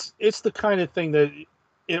 it's the kind of thing that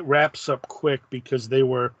it wraps up quick, because they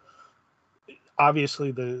were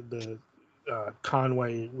obviously the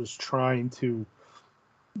Conway was trying to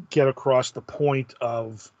get across the point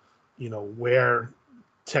of, where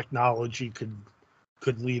technology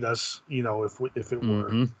could lead us, if it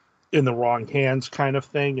were in the wrong hands, kind of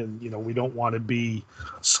thing. And, we don't want to be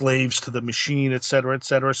slaves to the machine, et cetera, et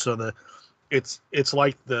cetera. So it's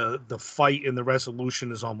like the fight and the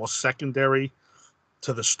resolution is almost secondary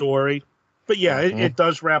to the story. But yeah, it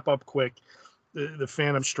does wrap up quick. The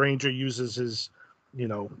Phantom Stranger uses his,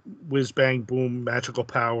 whiz bang boom magical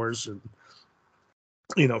powers and,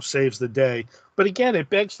 saves the day. But again, it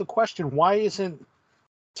begs the question, why isn't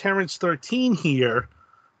Terrence 13 here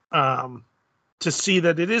to see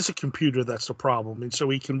that it is a computer that's the problem, and so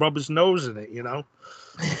he can rub his nose in it,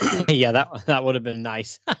 Yeah, that would have been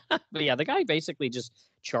nice. But yeah, the guy basically just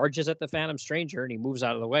charges at the Phantom Stranger and he moves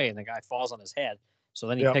out of the way, and the guy falls on his head. So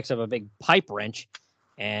then he picks up a big pipe wrench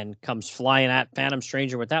and comes flying at Phantom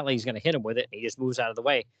Stranger with that, like he's going to hit him with it. And he just moves out of the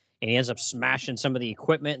way, and he ends up smashing some of the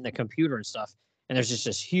equipment and the computer and stuff. And there's just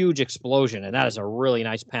this huge explosion, and that is a really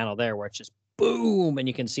nice panel there where it's just boom, and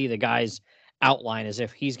you can see the guy's outline as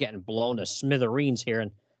if he's getting blown to smithereens here,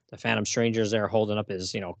 and the Phantom Stranger's there holding up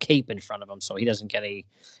his, cape in front of him so he doesn't get a,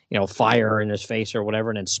 fire in his face or whatever,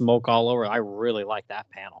 and then smoke all over. I really like that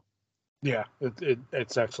panel. Yeah,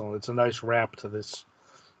 it's excellent. It's a nice wrap to this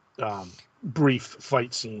brief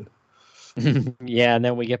fight scene. Yeah, and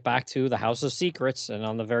then we get back to the House of Secrets, and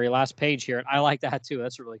on the very last page here, and I like that too.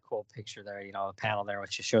 That's a really cool picture there, a panel there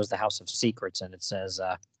which just shows the House of Secrets, and it says,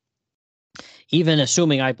 even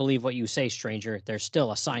assuming I believe what you say, stranger, there's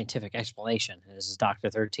still a scientific explanation. And this is Dr.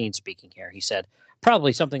 13 speaking here. He said,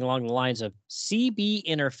 probably something along the lines of CB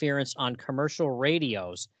interference on commercial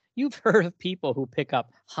radios. You've heard of people who pick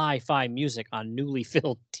up hi-fi music on newly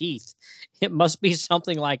filled teeth. It must be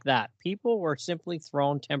something like that. People were simply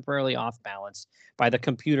thrown temporarily off balance by the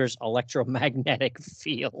computer's electromagnetic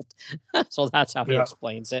field. So that's how he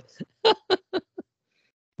explains it.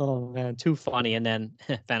 Oh, man, too funny. And then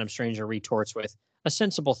Phantom Stranger retorts with, a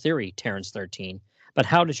sensible theory, Terrence 13. But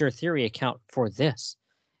how does your theory account for this?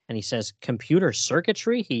 And he says, computer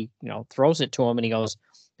circuitry? He, throws it to him, and he goes,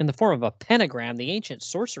 in the form of a pentagram, the ancient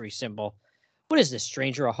sorcery symbol. What is this,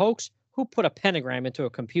 stranger, a hoax? Who put a pentagram into a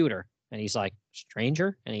computer? And he's like,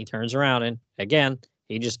 stranger? And he turns around, and again,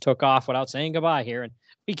 he just took off without saying goodbye here. And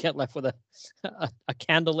we get left with a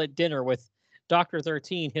candlelit dinner with Dr.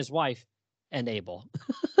 13, his wife, enable.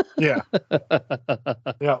 Yeah.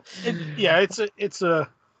 Yeah. It's a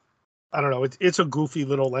I don't know. It's a goofy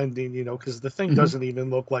little ending, because the thing doesn't even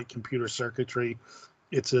look like computer circuitry.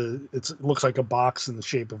 It looks like a box in the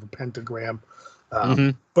shape of a pentagram.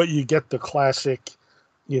 But you get the classic,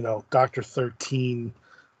 Dr. 13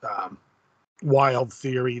 wild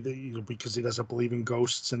theory that, because he doesn't believe in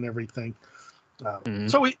ghosts and everything.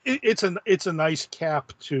 So it's a nice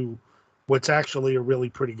cap to what's actually a really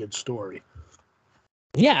pretty good story.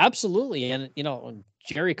 Yeah, absolutely. And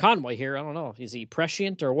Jerry Conway here, I don't know, is he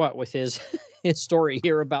prescient or what with his his story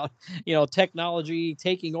here about technology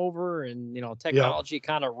taking over and technology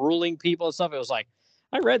kind of ruling people and stuff. It was like,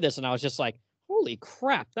 I read this and I was just like, holy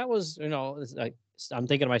crap, that was I'm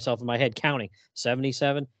thinking to myself in my head counting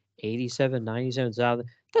 77, 87, 97.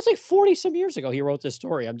 That's like 40 some years ago he wrote this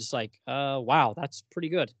story. I'm just like, wow, that's pretty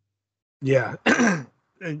good. Yeah.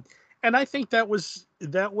 and I think that was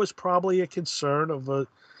probably a concern of a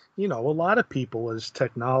lot of people as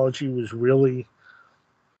technology was really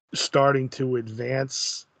starting to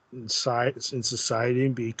advance in society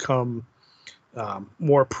and become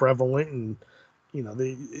more prevalent. And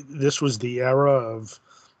this was the era of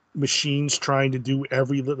machines trying to do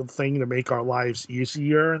every little thing to make our lives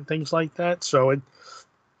easier and things like that. So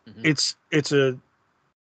it's a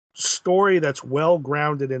story that's well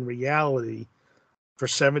grounded in reality for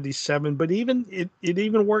 77, but even it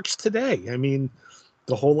even works today. I mean,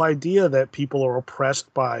 the whole idea that people are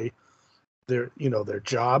oppressed by their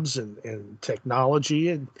jobs and technology,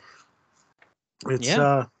 and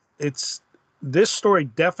it's this story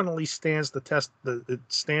definitely stands the test. It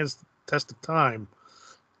stands the test of time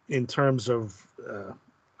in terms of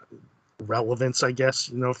relevance, I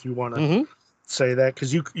guess. If you want to say that,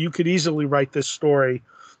 because you could easily write this story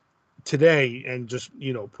today and just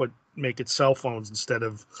make it cell phones instead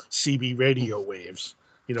of CB radio waves.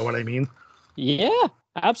 You know what I mean? Yeah,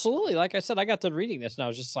 absolutely. Like I said, I got to reading this and I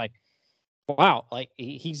was just like, wow, like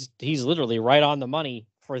he's literally right on the money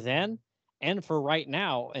for then and for right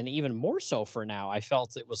now, and even more so for now. I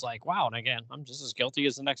felt it was like, wow. And again, I'm just as guilty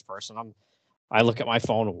as the next person. I look at my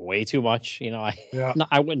phone way too much.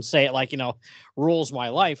 I wouldn't say it like, rules my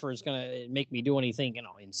life or it's going to make me do anything,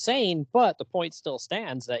 insane. But the point still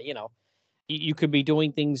stands that, you could be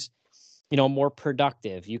doing things, more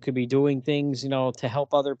productive. You could be doing things, to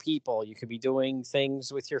help other people. You could be doing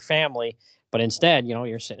things with your family. But instead,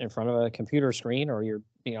 you're sitting in front of a computer screen or you're,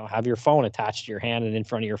 have your phone attached to your hand and in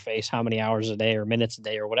front of your face how many hours a day or minutes a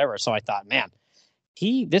day or whatever. So I thought, man,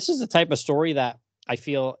 this is the type of story that I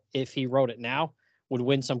feel if he wrote it now would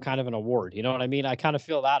win some kind of an award. You know what I mean? I kind of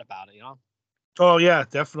feel that about it, Oh yeah,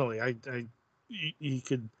 definitely. You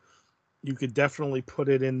could definitely put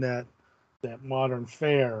it in that modern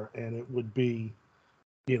fare, and it would be,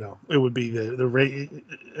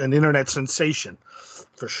 an internet sensation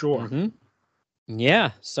for sure.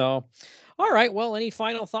 Yeah. So, all right. Well, any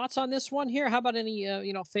final thoughts on this one here? How about any,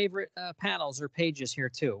 favorite panels or pages here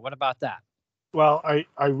too? What about that? Well,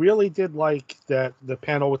 I really did like that the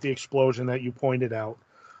panel with the explosion that you pointed out.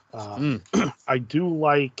 I do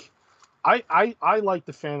like, I like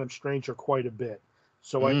the Phantom Stranger quite a bit.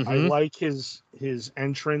 So I like his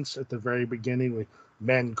entrance at the very beginning with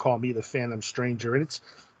 "Men call me the Phantom Stranger," and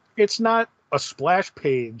it's not a splash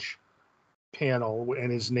page panel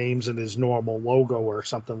and his name's in his normal logo or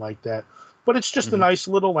something like that, but it's just a nice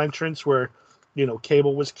little entrance where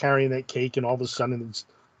Cable was carrying that cake and all of a sudden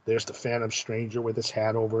there's the Phantom Stranger with his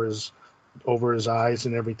hat over his eyes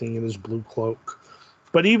and everything in his blue cloak.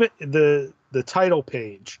 But even the title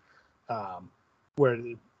page, where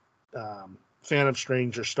the Phantom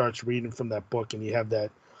Stranger starts reading from that book, and you have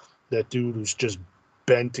that dude who's just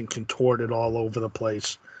bent and contorted all over the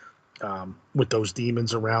place, with those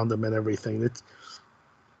demons around him and everything. It's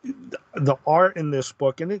the art in this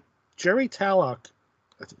book, and Jerry Tallock,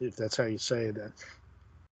 if that's how you say it.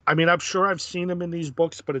 I mean, I'm sure I've seen him in these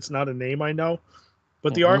books, but it's not a name I know.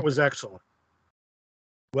 But the art was excellent,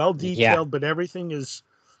 well detailed, but everything is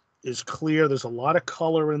clear. There's a lot of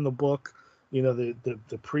color in the book.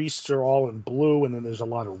 The priests are all in blue, and then there's a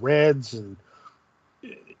lot of reds, and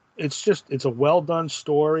it's a well done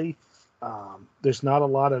story. There's not a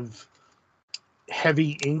lot of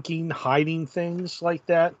heavy inking, hiding things like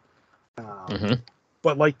that.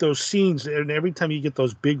 But like those scenes, and every time you get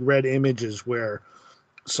those big red images where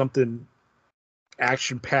something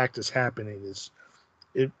action packed is happening,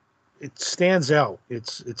 it stands out.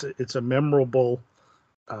 It's a memorable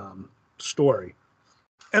story,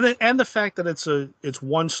 and the fact that it's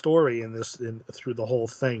one story through the whole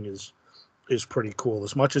thing is pretty cool.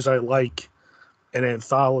 As much as I like an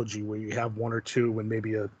anthology where you have one or two and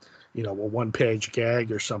maybe a a one-page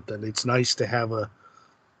gag or something. It's nice to have a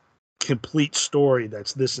complete story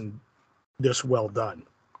that's this well done.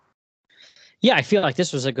 Yeah, I feel like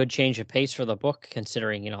this was a good change of pace for the book,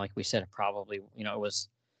 considering, like we said, it probably, it was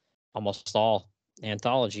almost all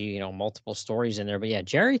anthology, multiple stories in there. But yeah,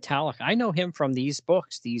 Jerry Tallock, I know him from these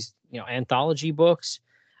books, these, anthology books.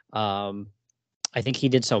 I think he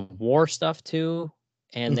did some war stuff too.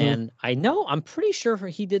 And then I'm pretty sure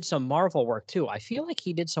he did some Marvel work too. I feel like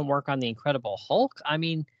he did some work on the Incredible Hulk. I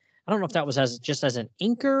mean, I don't know if that was just as an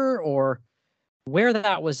inker or where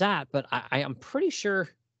that was at, but I am pretty sure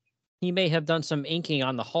he may have done some inking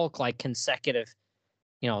on the Hulk, like consecutive,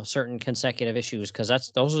 certain consecutive issues, because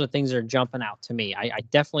those are the things that are jumping out to me. I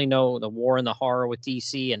definitely know the war and the horror with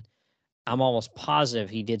DC, and I'm almost positive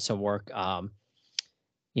he did some work, on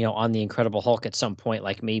the Incredible Hulk at some point,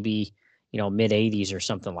 like maybe, mid '80s or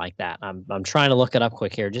something like that. I'm trying to look it up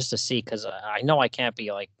quick here just to see, because I know I can't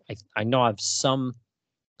be like I know I have some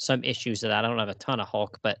issues of that. I don't have a ton of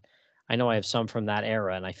Hulk, but I know I have some from that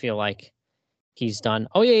era, and I feel like he's done.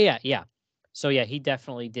 Oh yeah. So yeah, he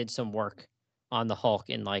definitely did some work on the Hulk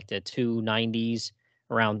in like the 290s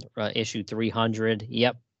around issue 300.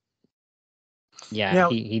 Yep. Yeah, Now,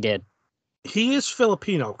 he did. he is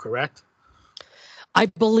Filipino, correct? I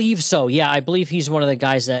believe so. Yeah, I believe he's one of the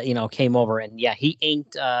guys that, came over, and yeah, he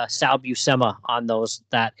inked Sal Buscema on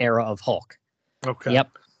that era of Hulk. Okay. Yep.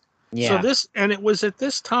 So Yeah. it was at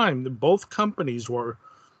this time that both companies were,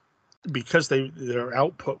 because their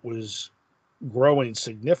output was growing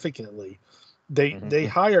significantly, they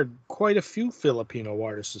hired quite a few Filipino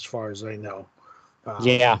artists, as far as I know.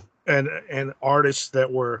 Yeah. And artists that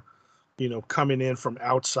were, coming in from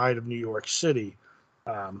outside of New York City,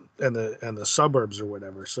 and the suburbs or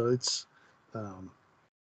whatever. So it's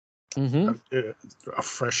a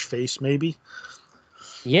fresh face, maybe.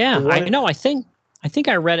 Yeah, I know. I think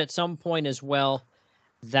I read at some point as well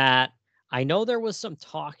that I know there was some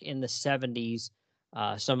talk in the '70s.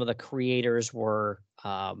 Some of the creators were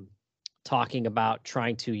talking about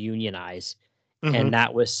trying to unionize, and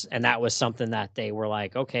that was something that they were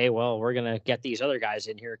like, okay, well, we're gonna get these other guys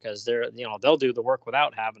in here because they'll do the work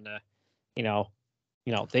without having to,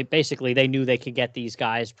 they knew they could get these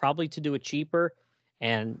guys probably to do it cheaper,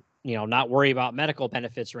 and not worry about medical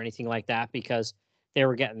benefits or anything like that, because they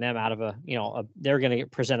were getting them out of they're going to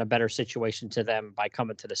present a better situation to them by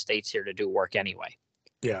coming to the States here to do work anyway.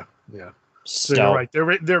 Yeah. So you're right.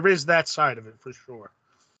 There is that side of it for sure.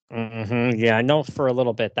 Yeah, I know for a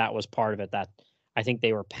little bit that was part of it. That I think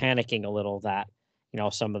they were panicking a little that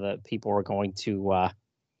some of the people were going to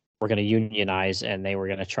unionize, and they were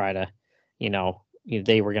going to try to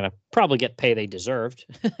they were going to probably get pay they deserved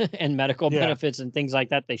and medical benefits and things like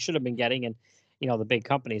that they should have been getting. And, the big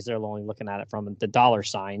companies, they're only looking at it from the dollar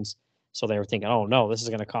signs. So they were thinking, oh, no, this is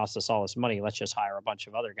going to cost us all this money. Let's just hire a bunch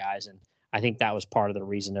of other guys. And I think that was part of the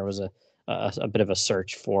reason there was a bit of a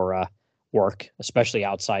search for work, especially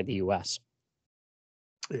outside the U.S.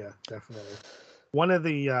 Yeah, definitely. One of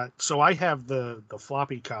the so I have the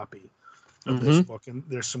floppy copy of this book, and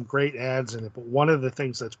there's some great ads in it. But one of the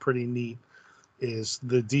things that's pretty neat is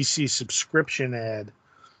the DC subscription ad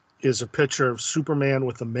is a picture of Superman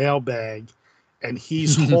with a mailbag, and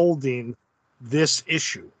he's holding this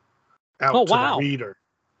issue out to the reader.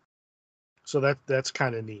 So that's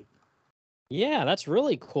kind of neat. Yeah, that's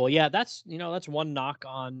really cool. Yeah, that's that's one knock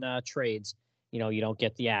on trades. You don't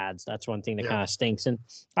get the ads. That's one thing that kind of stinks. And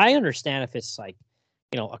I understand if it's like,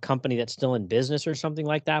 a company that's still in business or something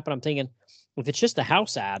like that. But I'm thinking, if it's just a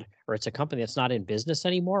house ad or it's a company that's not in business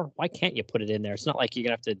anymore, why can't you put it in there? It's not like you're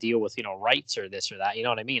gonna have to deal with, rights or this or that. You know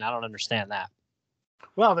what I mean? I don't understand that.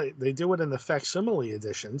 Well, they do it in the facsimile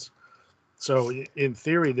editions. So in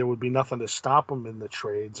theory, there would be nothing to stop them in the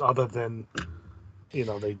trades other than,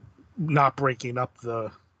 they not breaking up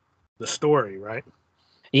the story, right?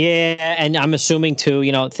 Yeah, and I'm assuming too,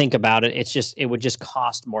 think about it. It would just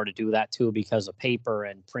cost more to do that too, because of paper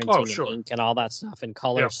and printing and ink and all that stuff and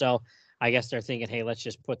color. Yeah. So I guess they're thinking, hey, let's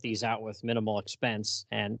just put these out with minimal expense.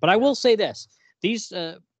 But I will say this: these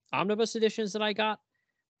omnibus editions that I got,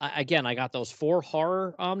 I got those 4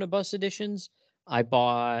 horror omnibus editions.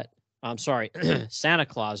 Santa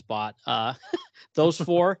Claus bought those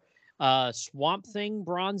 4. Swamp Thing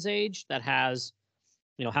Bronze Age that has,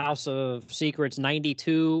 House of Secrets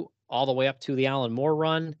 92 all the way up to the Alan Moore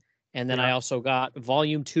run. And then I also got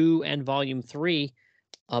Volume 2 and Volume 3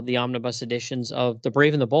 of the omnibus editions of The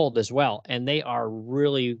Brave and the Bold as well. And they are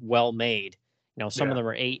really well made. Some of them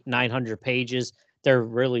are 800-900 pages. They're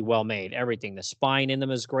really well made. Everything, the spine in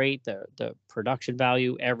them is great. The production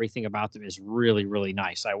value, everything about them is really, really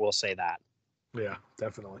nice. I will say that. Yeah,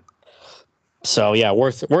 definitely. So yeah,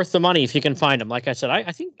 worth the money if you can find them. Like I said,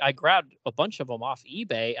 I think I grabbed a bunch of them off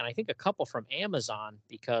eBay, and I think a couple from Amazon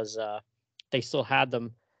because they still had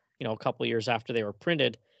them, a couple of years after they were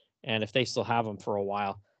printed. And if they still have them for a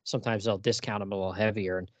while, sometimes they'll discount them a little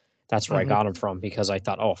heavier, and that's where I Mhm. got them from because I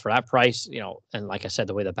thought, oh, for that price, and like I said,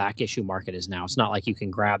 the way the back issue market is now, it's not like you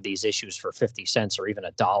can grab these issues for 50 cents or even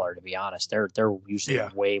 $1. To be honest, they're usually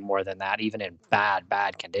Yeah. way more than that, even in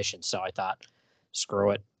bad condition. So I thought,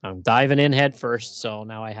 screw it. I'm diving in head first. So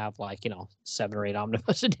now I have 7 or 8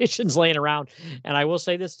 omnibus editions laying around. And I will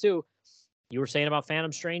say this too. You were saying about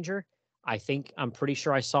Phantom Stranger. I'm pretty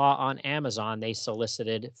sure I saw on Amazon they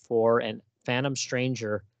solicited for an Phantom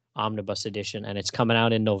Stranger omnibus edition, and it's coming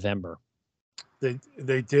out in November.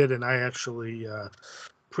 They did, and I actually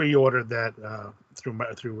pre-ordered that through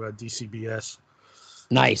DCBS.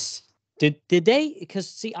 Nice. Did they? Because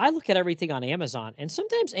see, I look at everything on Amazon, and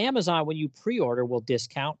sometimes Amazon, when you pre-order, will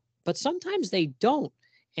discount, but sometimes they don't.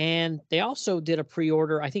 And they also did a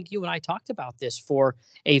pre-order. I think you and I talked about this for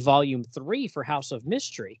a volume 3 for House of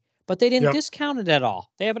Mystery, but they didn't Yep. discount it at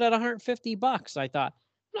all. They have it at $150. I thought,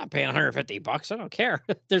 I'm not paying $150. I don't care.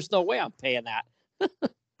 There's no way I'm paying that.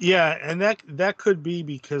 Yeah, and that could be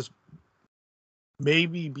because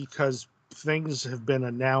things have been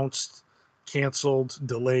announced, canceled,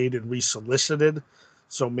 delayed, and resolicited.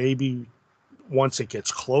 So maybe once it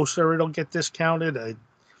gets closer, it'll get discounted.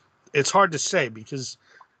 It's hard to say because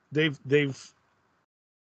they've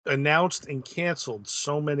announced and canceled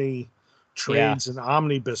so many trades and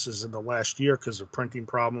omnibuses in the last year because of printing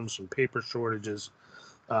problems and paper shortages.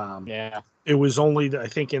 Yeah. It was only, I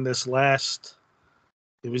think, it was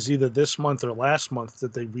either this month or last month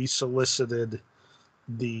that they resolicited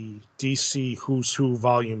the DC Who's Who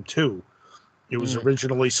Volume 2. It was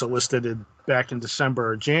originally solicited back in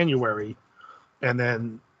December or January, and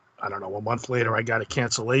then I don't know, a month later I got a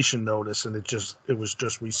cancellation notice, and it was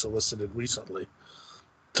just resolicited recently.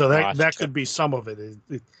 So that could be some of it.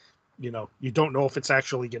 You don't know if it's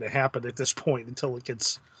actually going to happen at this point until it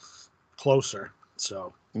gets closer.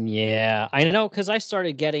 So Yeah, I know because I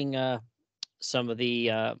started getting some of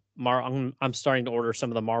the I'm starting to order some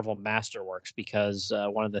of the Marvel Masterworks because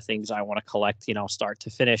one of the things I want to collect, start to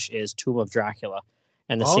finish, is Tomb of Dracula,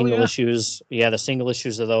 and the single issues. Yeah, the single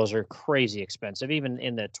issues of those are crazy expensive, even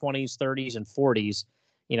in the 20s, 30s, and 40s.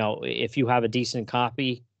 If you have a decent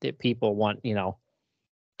copy, that people want,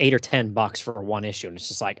 $8 or $10 for one issue, and it's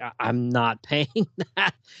just like I'm not paying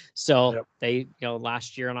that. So they,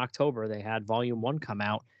 last year in October they had Volume 1 come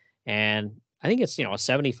out, and I think it's a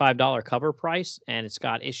 $75 cover price, and it's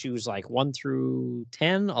got issues like 1 through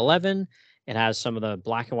 10, 11. It has some of the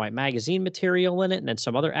black and white magazine material in it, and then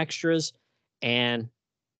some other extras. And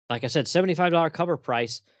like I said, $75 cover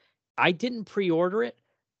price. I didn't pre-order it,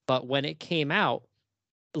 but when it came out,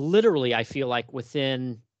 literally, I feel like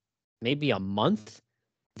within maybe a month,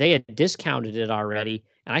 they had discounted it already.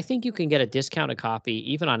 And I think you can get a discounted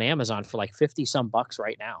copy even on Amazon for like 50 some bucks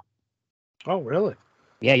right now. Oh, really?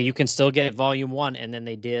 Yeah, you can still get Volume 1, and then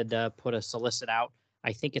they did put a solicit out.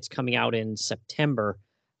 I think it's coming out in September.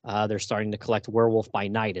 They're starting to collect Werewolf by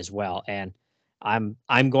Night as well, and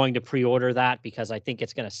I'm going to pre-order that because I think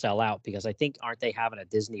it's going to sell out. Because I think, aren't they having a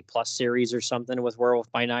Disney Plus series or something with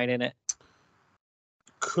Werewolf by Night in it?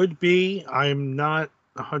 Could be. I'm not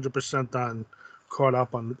 100% caught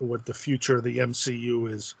up on what the future of the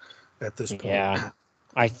MCU is at this point. Yeah.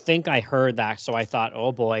 I think I heard that, so I thought,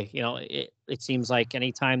 oh boy, it seems like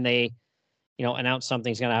anytime they, announce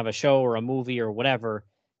something's going to have a show or a movie or whatever,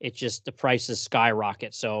 the prices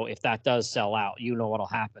skyrocket. So if that does sell out, what'll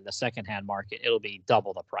happen. The secondhand market, it'll be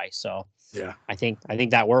double the price. So yeah, I think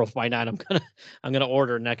that Werewolf by Night, I'm gonna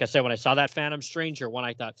order. And like I said, when I saw that Phantom Stranger one,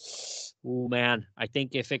 I thought, oh man, I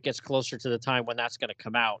think if it gets closer to the time when that's gonna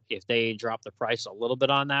come out, if they drop the price a little bit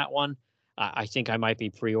on that one, I think I might be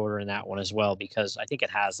pre-ordering that one as well, because I think it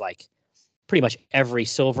has like pretty much every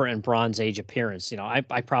Silver and Bronze Age appearance. I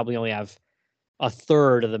probably only have a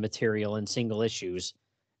third of the material in single issues.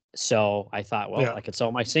 So I thought, well, I could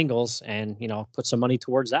sell my singles and, put some money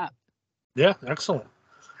towards that. Yeah, excellent.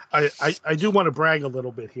 I do want to brag a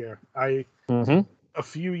little bit here. A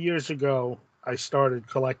few years ago, I started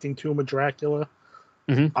collecting Tomb of Dracula.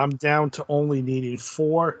 I'm down to only needing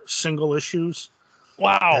 4 single issues.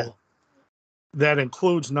 Wow. That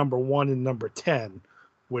includes number 1 and number 10,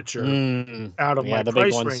 which are out of my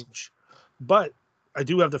price range. But I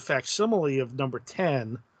do have the facsimile of number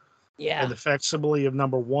 10. Yeah. And the facsimile of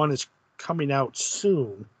number 1 is coming out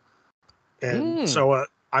soon. And so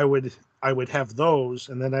I would have those,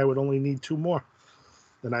 and then I would only need 2 more.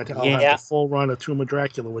 Then I'll have the full run of Tomb of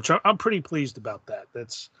Dracula, which I'm pretty pleased about that.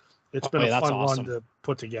 It's been a fun run to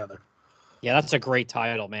put together. Yeah, that's a great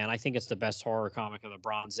title, man. I think it's the best horror comic of the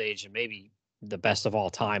Bronze Age and maybe the best of all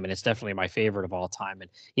time. And it's definitely my favorite of all time. And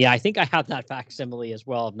yeah, I think I have that facsimile as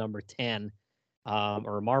well of number 10,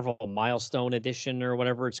 or Marvel Milestone Edition or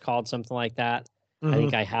whatever it's called, something like that. I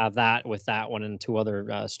think I have that with that one and 2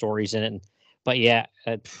 other stories in it. But yeah,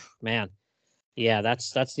 man, yeah,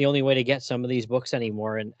 that's the only way to get some of these books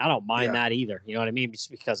anymore. And I don't mind that either. You know what I mean? Just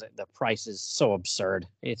because the price is so absurd.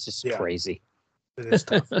 It's just crazy. It is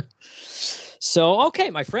tough. So,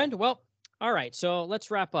 okay, my friend. Well, all right. So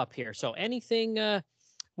let's wrap up here. So anything,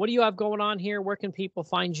 what do you have going on here? Where can people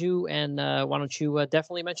find you? And why don't you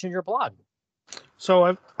definitely mention your blog?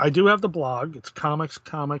 So I do have the blog. It's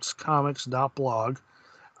comics.blog.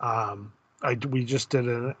 We just did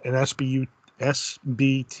an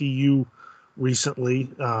SBTU recently.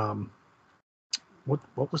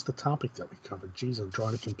 What was the topic that we covered? Jeez, I'm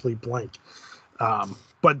drawing a complete blank.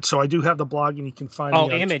 But so I do have the blog, and you can find me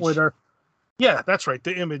on Image. Twitter. Yeah, that's right.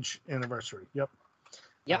 The Image anniversary. Yep.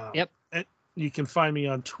 Yep. And you can find me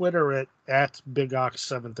on Twitter at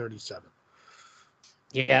BigOx737.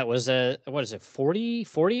 Yeah, it was what is it,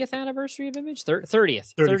 40th anniversary of Image?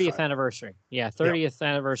 30th anniversary. Yeah, 30th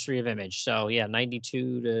anniversary of Image. So yeah,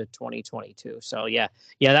 92 to 2022. So yeah,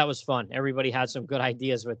 that was fun. Everybody had some good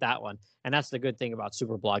ideas with that one. And that's the good thing about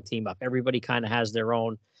Superblog Team Up. Everybody kind of has their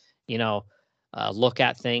own, look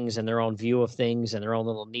at things and their own view of things and their own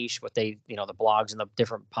little niche, what they, the blogs and the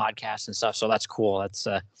different podcasts and stuff. So that's cool. That's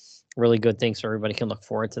really good thing. So everybody can look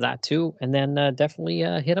forward to that too. And then definitely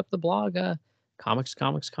hit up the blog,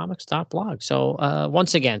 comics.blog. So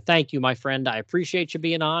once again, thank you, my friend. I appreciate you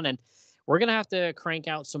being on, and we're going to have to crank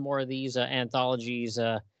out some more of these anthologies.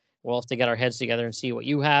 We'll have to get our heads together and see what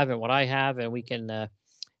you have and what I have, and we can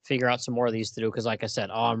figure out some more of these to do. Because like I said,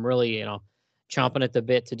 I'm really, chomping at the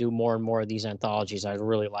bit to do more and more of these anthologies. I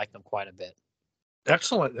really like them quite a bit.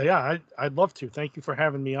 Excellent. Yeah, I'd love to. Thank you for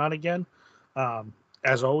having me on again.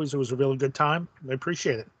 As always, it was a really good time. I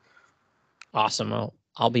appreciate it. Awesome. Well,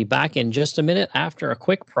 I'll be back in just a minute after a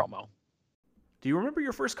quick promo. Do you remember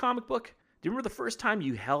your first comic book? Do you remember the first time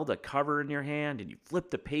you held a cover in your hand and you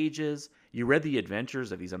flipped the pages, you read the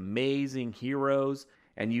adventures of these amazing heroes,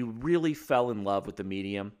 and you really fell in love with the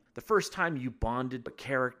medium? The first time you bonded a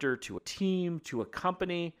character to a team, to a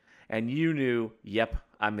company, and you knew, yep,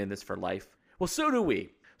 I'm in this for life. Well, so do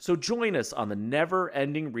we. So join us on the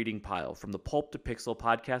never-ending reading pile from the Pulp to Pixel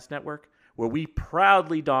podcast network, where we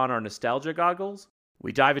proudly don our nostalgia goggles.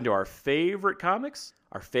 We dive into our favorite comics,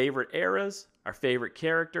 our favorite eras, our favorite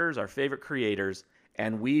characters, our favorite creators,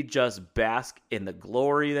 and we just bask in the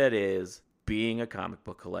glory that is being a comic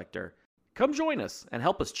book collector. Come join us and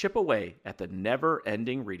help us chip away at the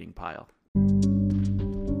never-ending reading pile.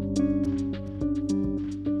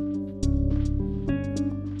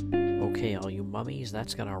 Okay, all you mummies,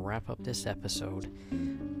 that's going to wrap up this episode.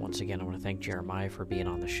 Once again, I want to thank Jeremiah for being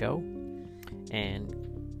on the show.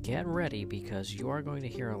 And get ready, because you are going to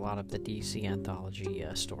hear a lot of the DC anthology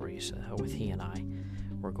stories with he and I.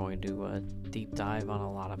 We're going to do a deep dive on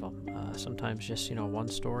a lot of them. Sometimes just, one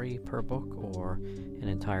story per book, or an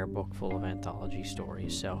entire book full of anthology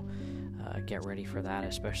stories. So get ready for that,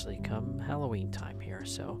 especially come Halloween time here.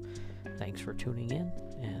 So thanks for tuning in,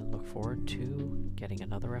 and look forward to getting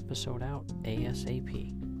another episode out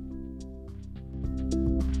ASAP.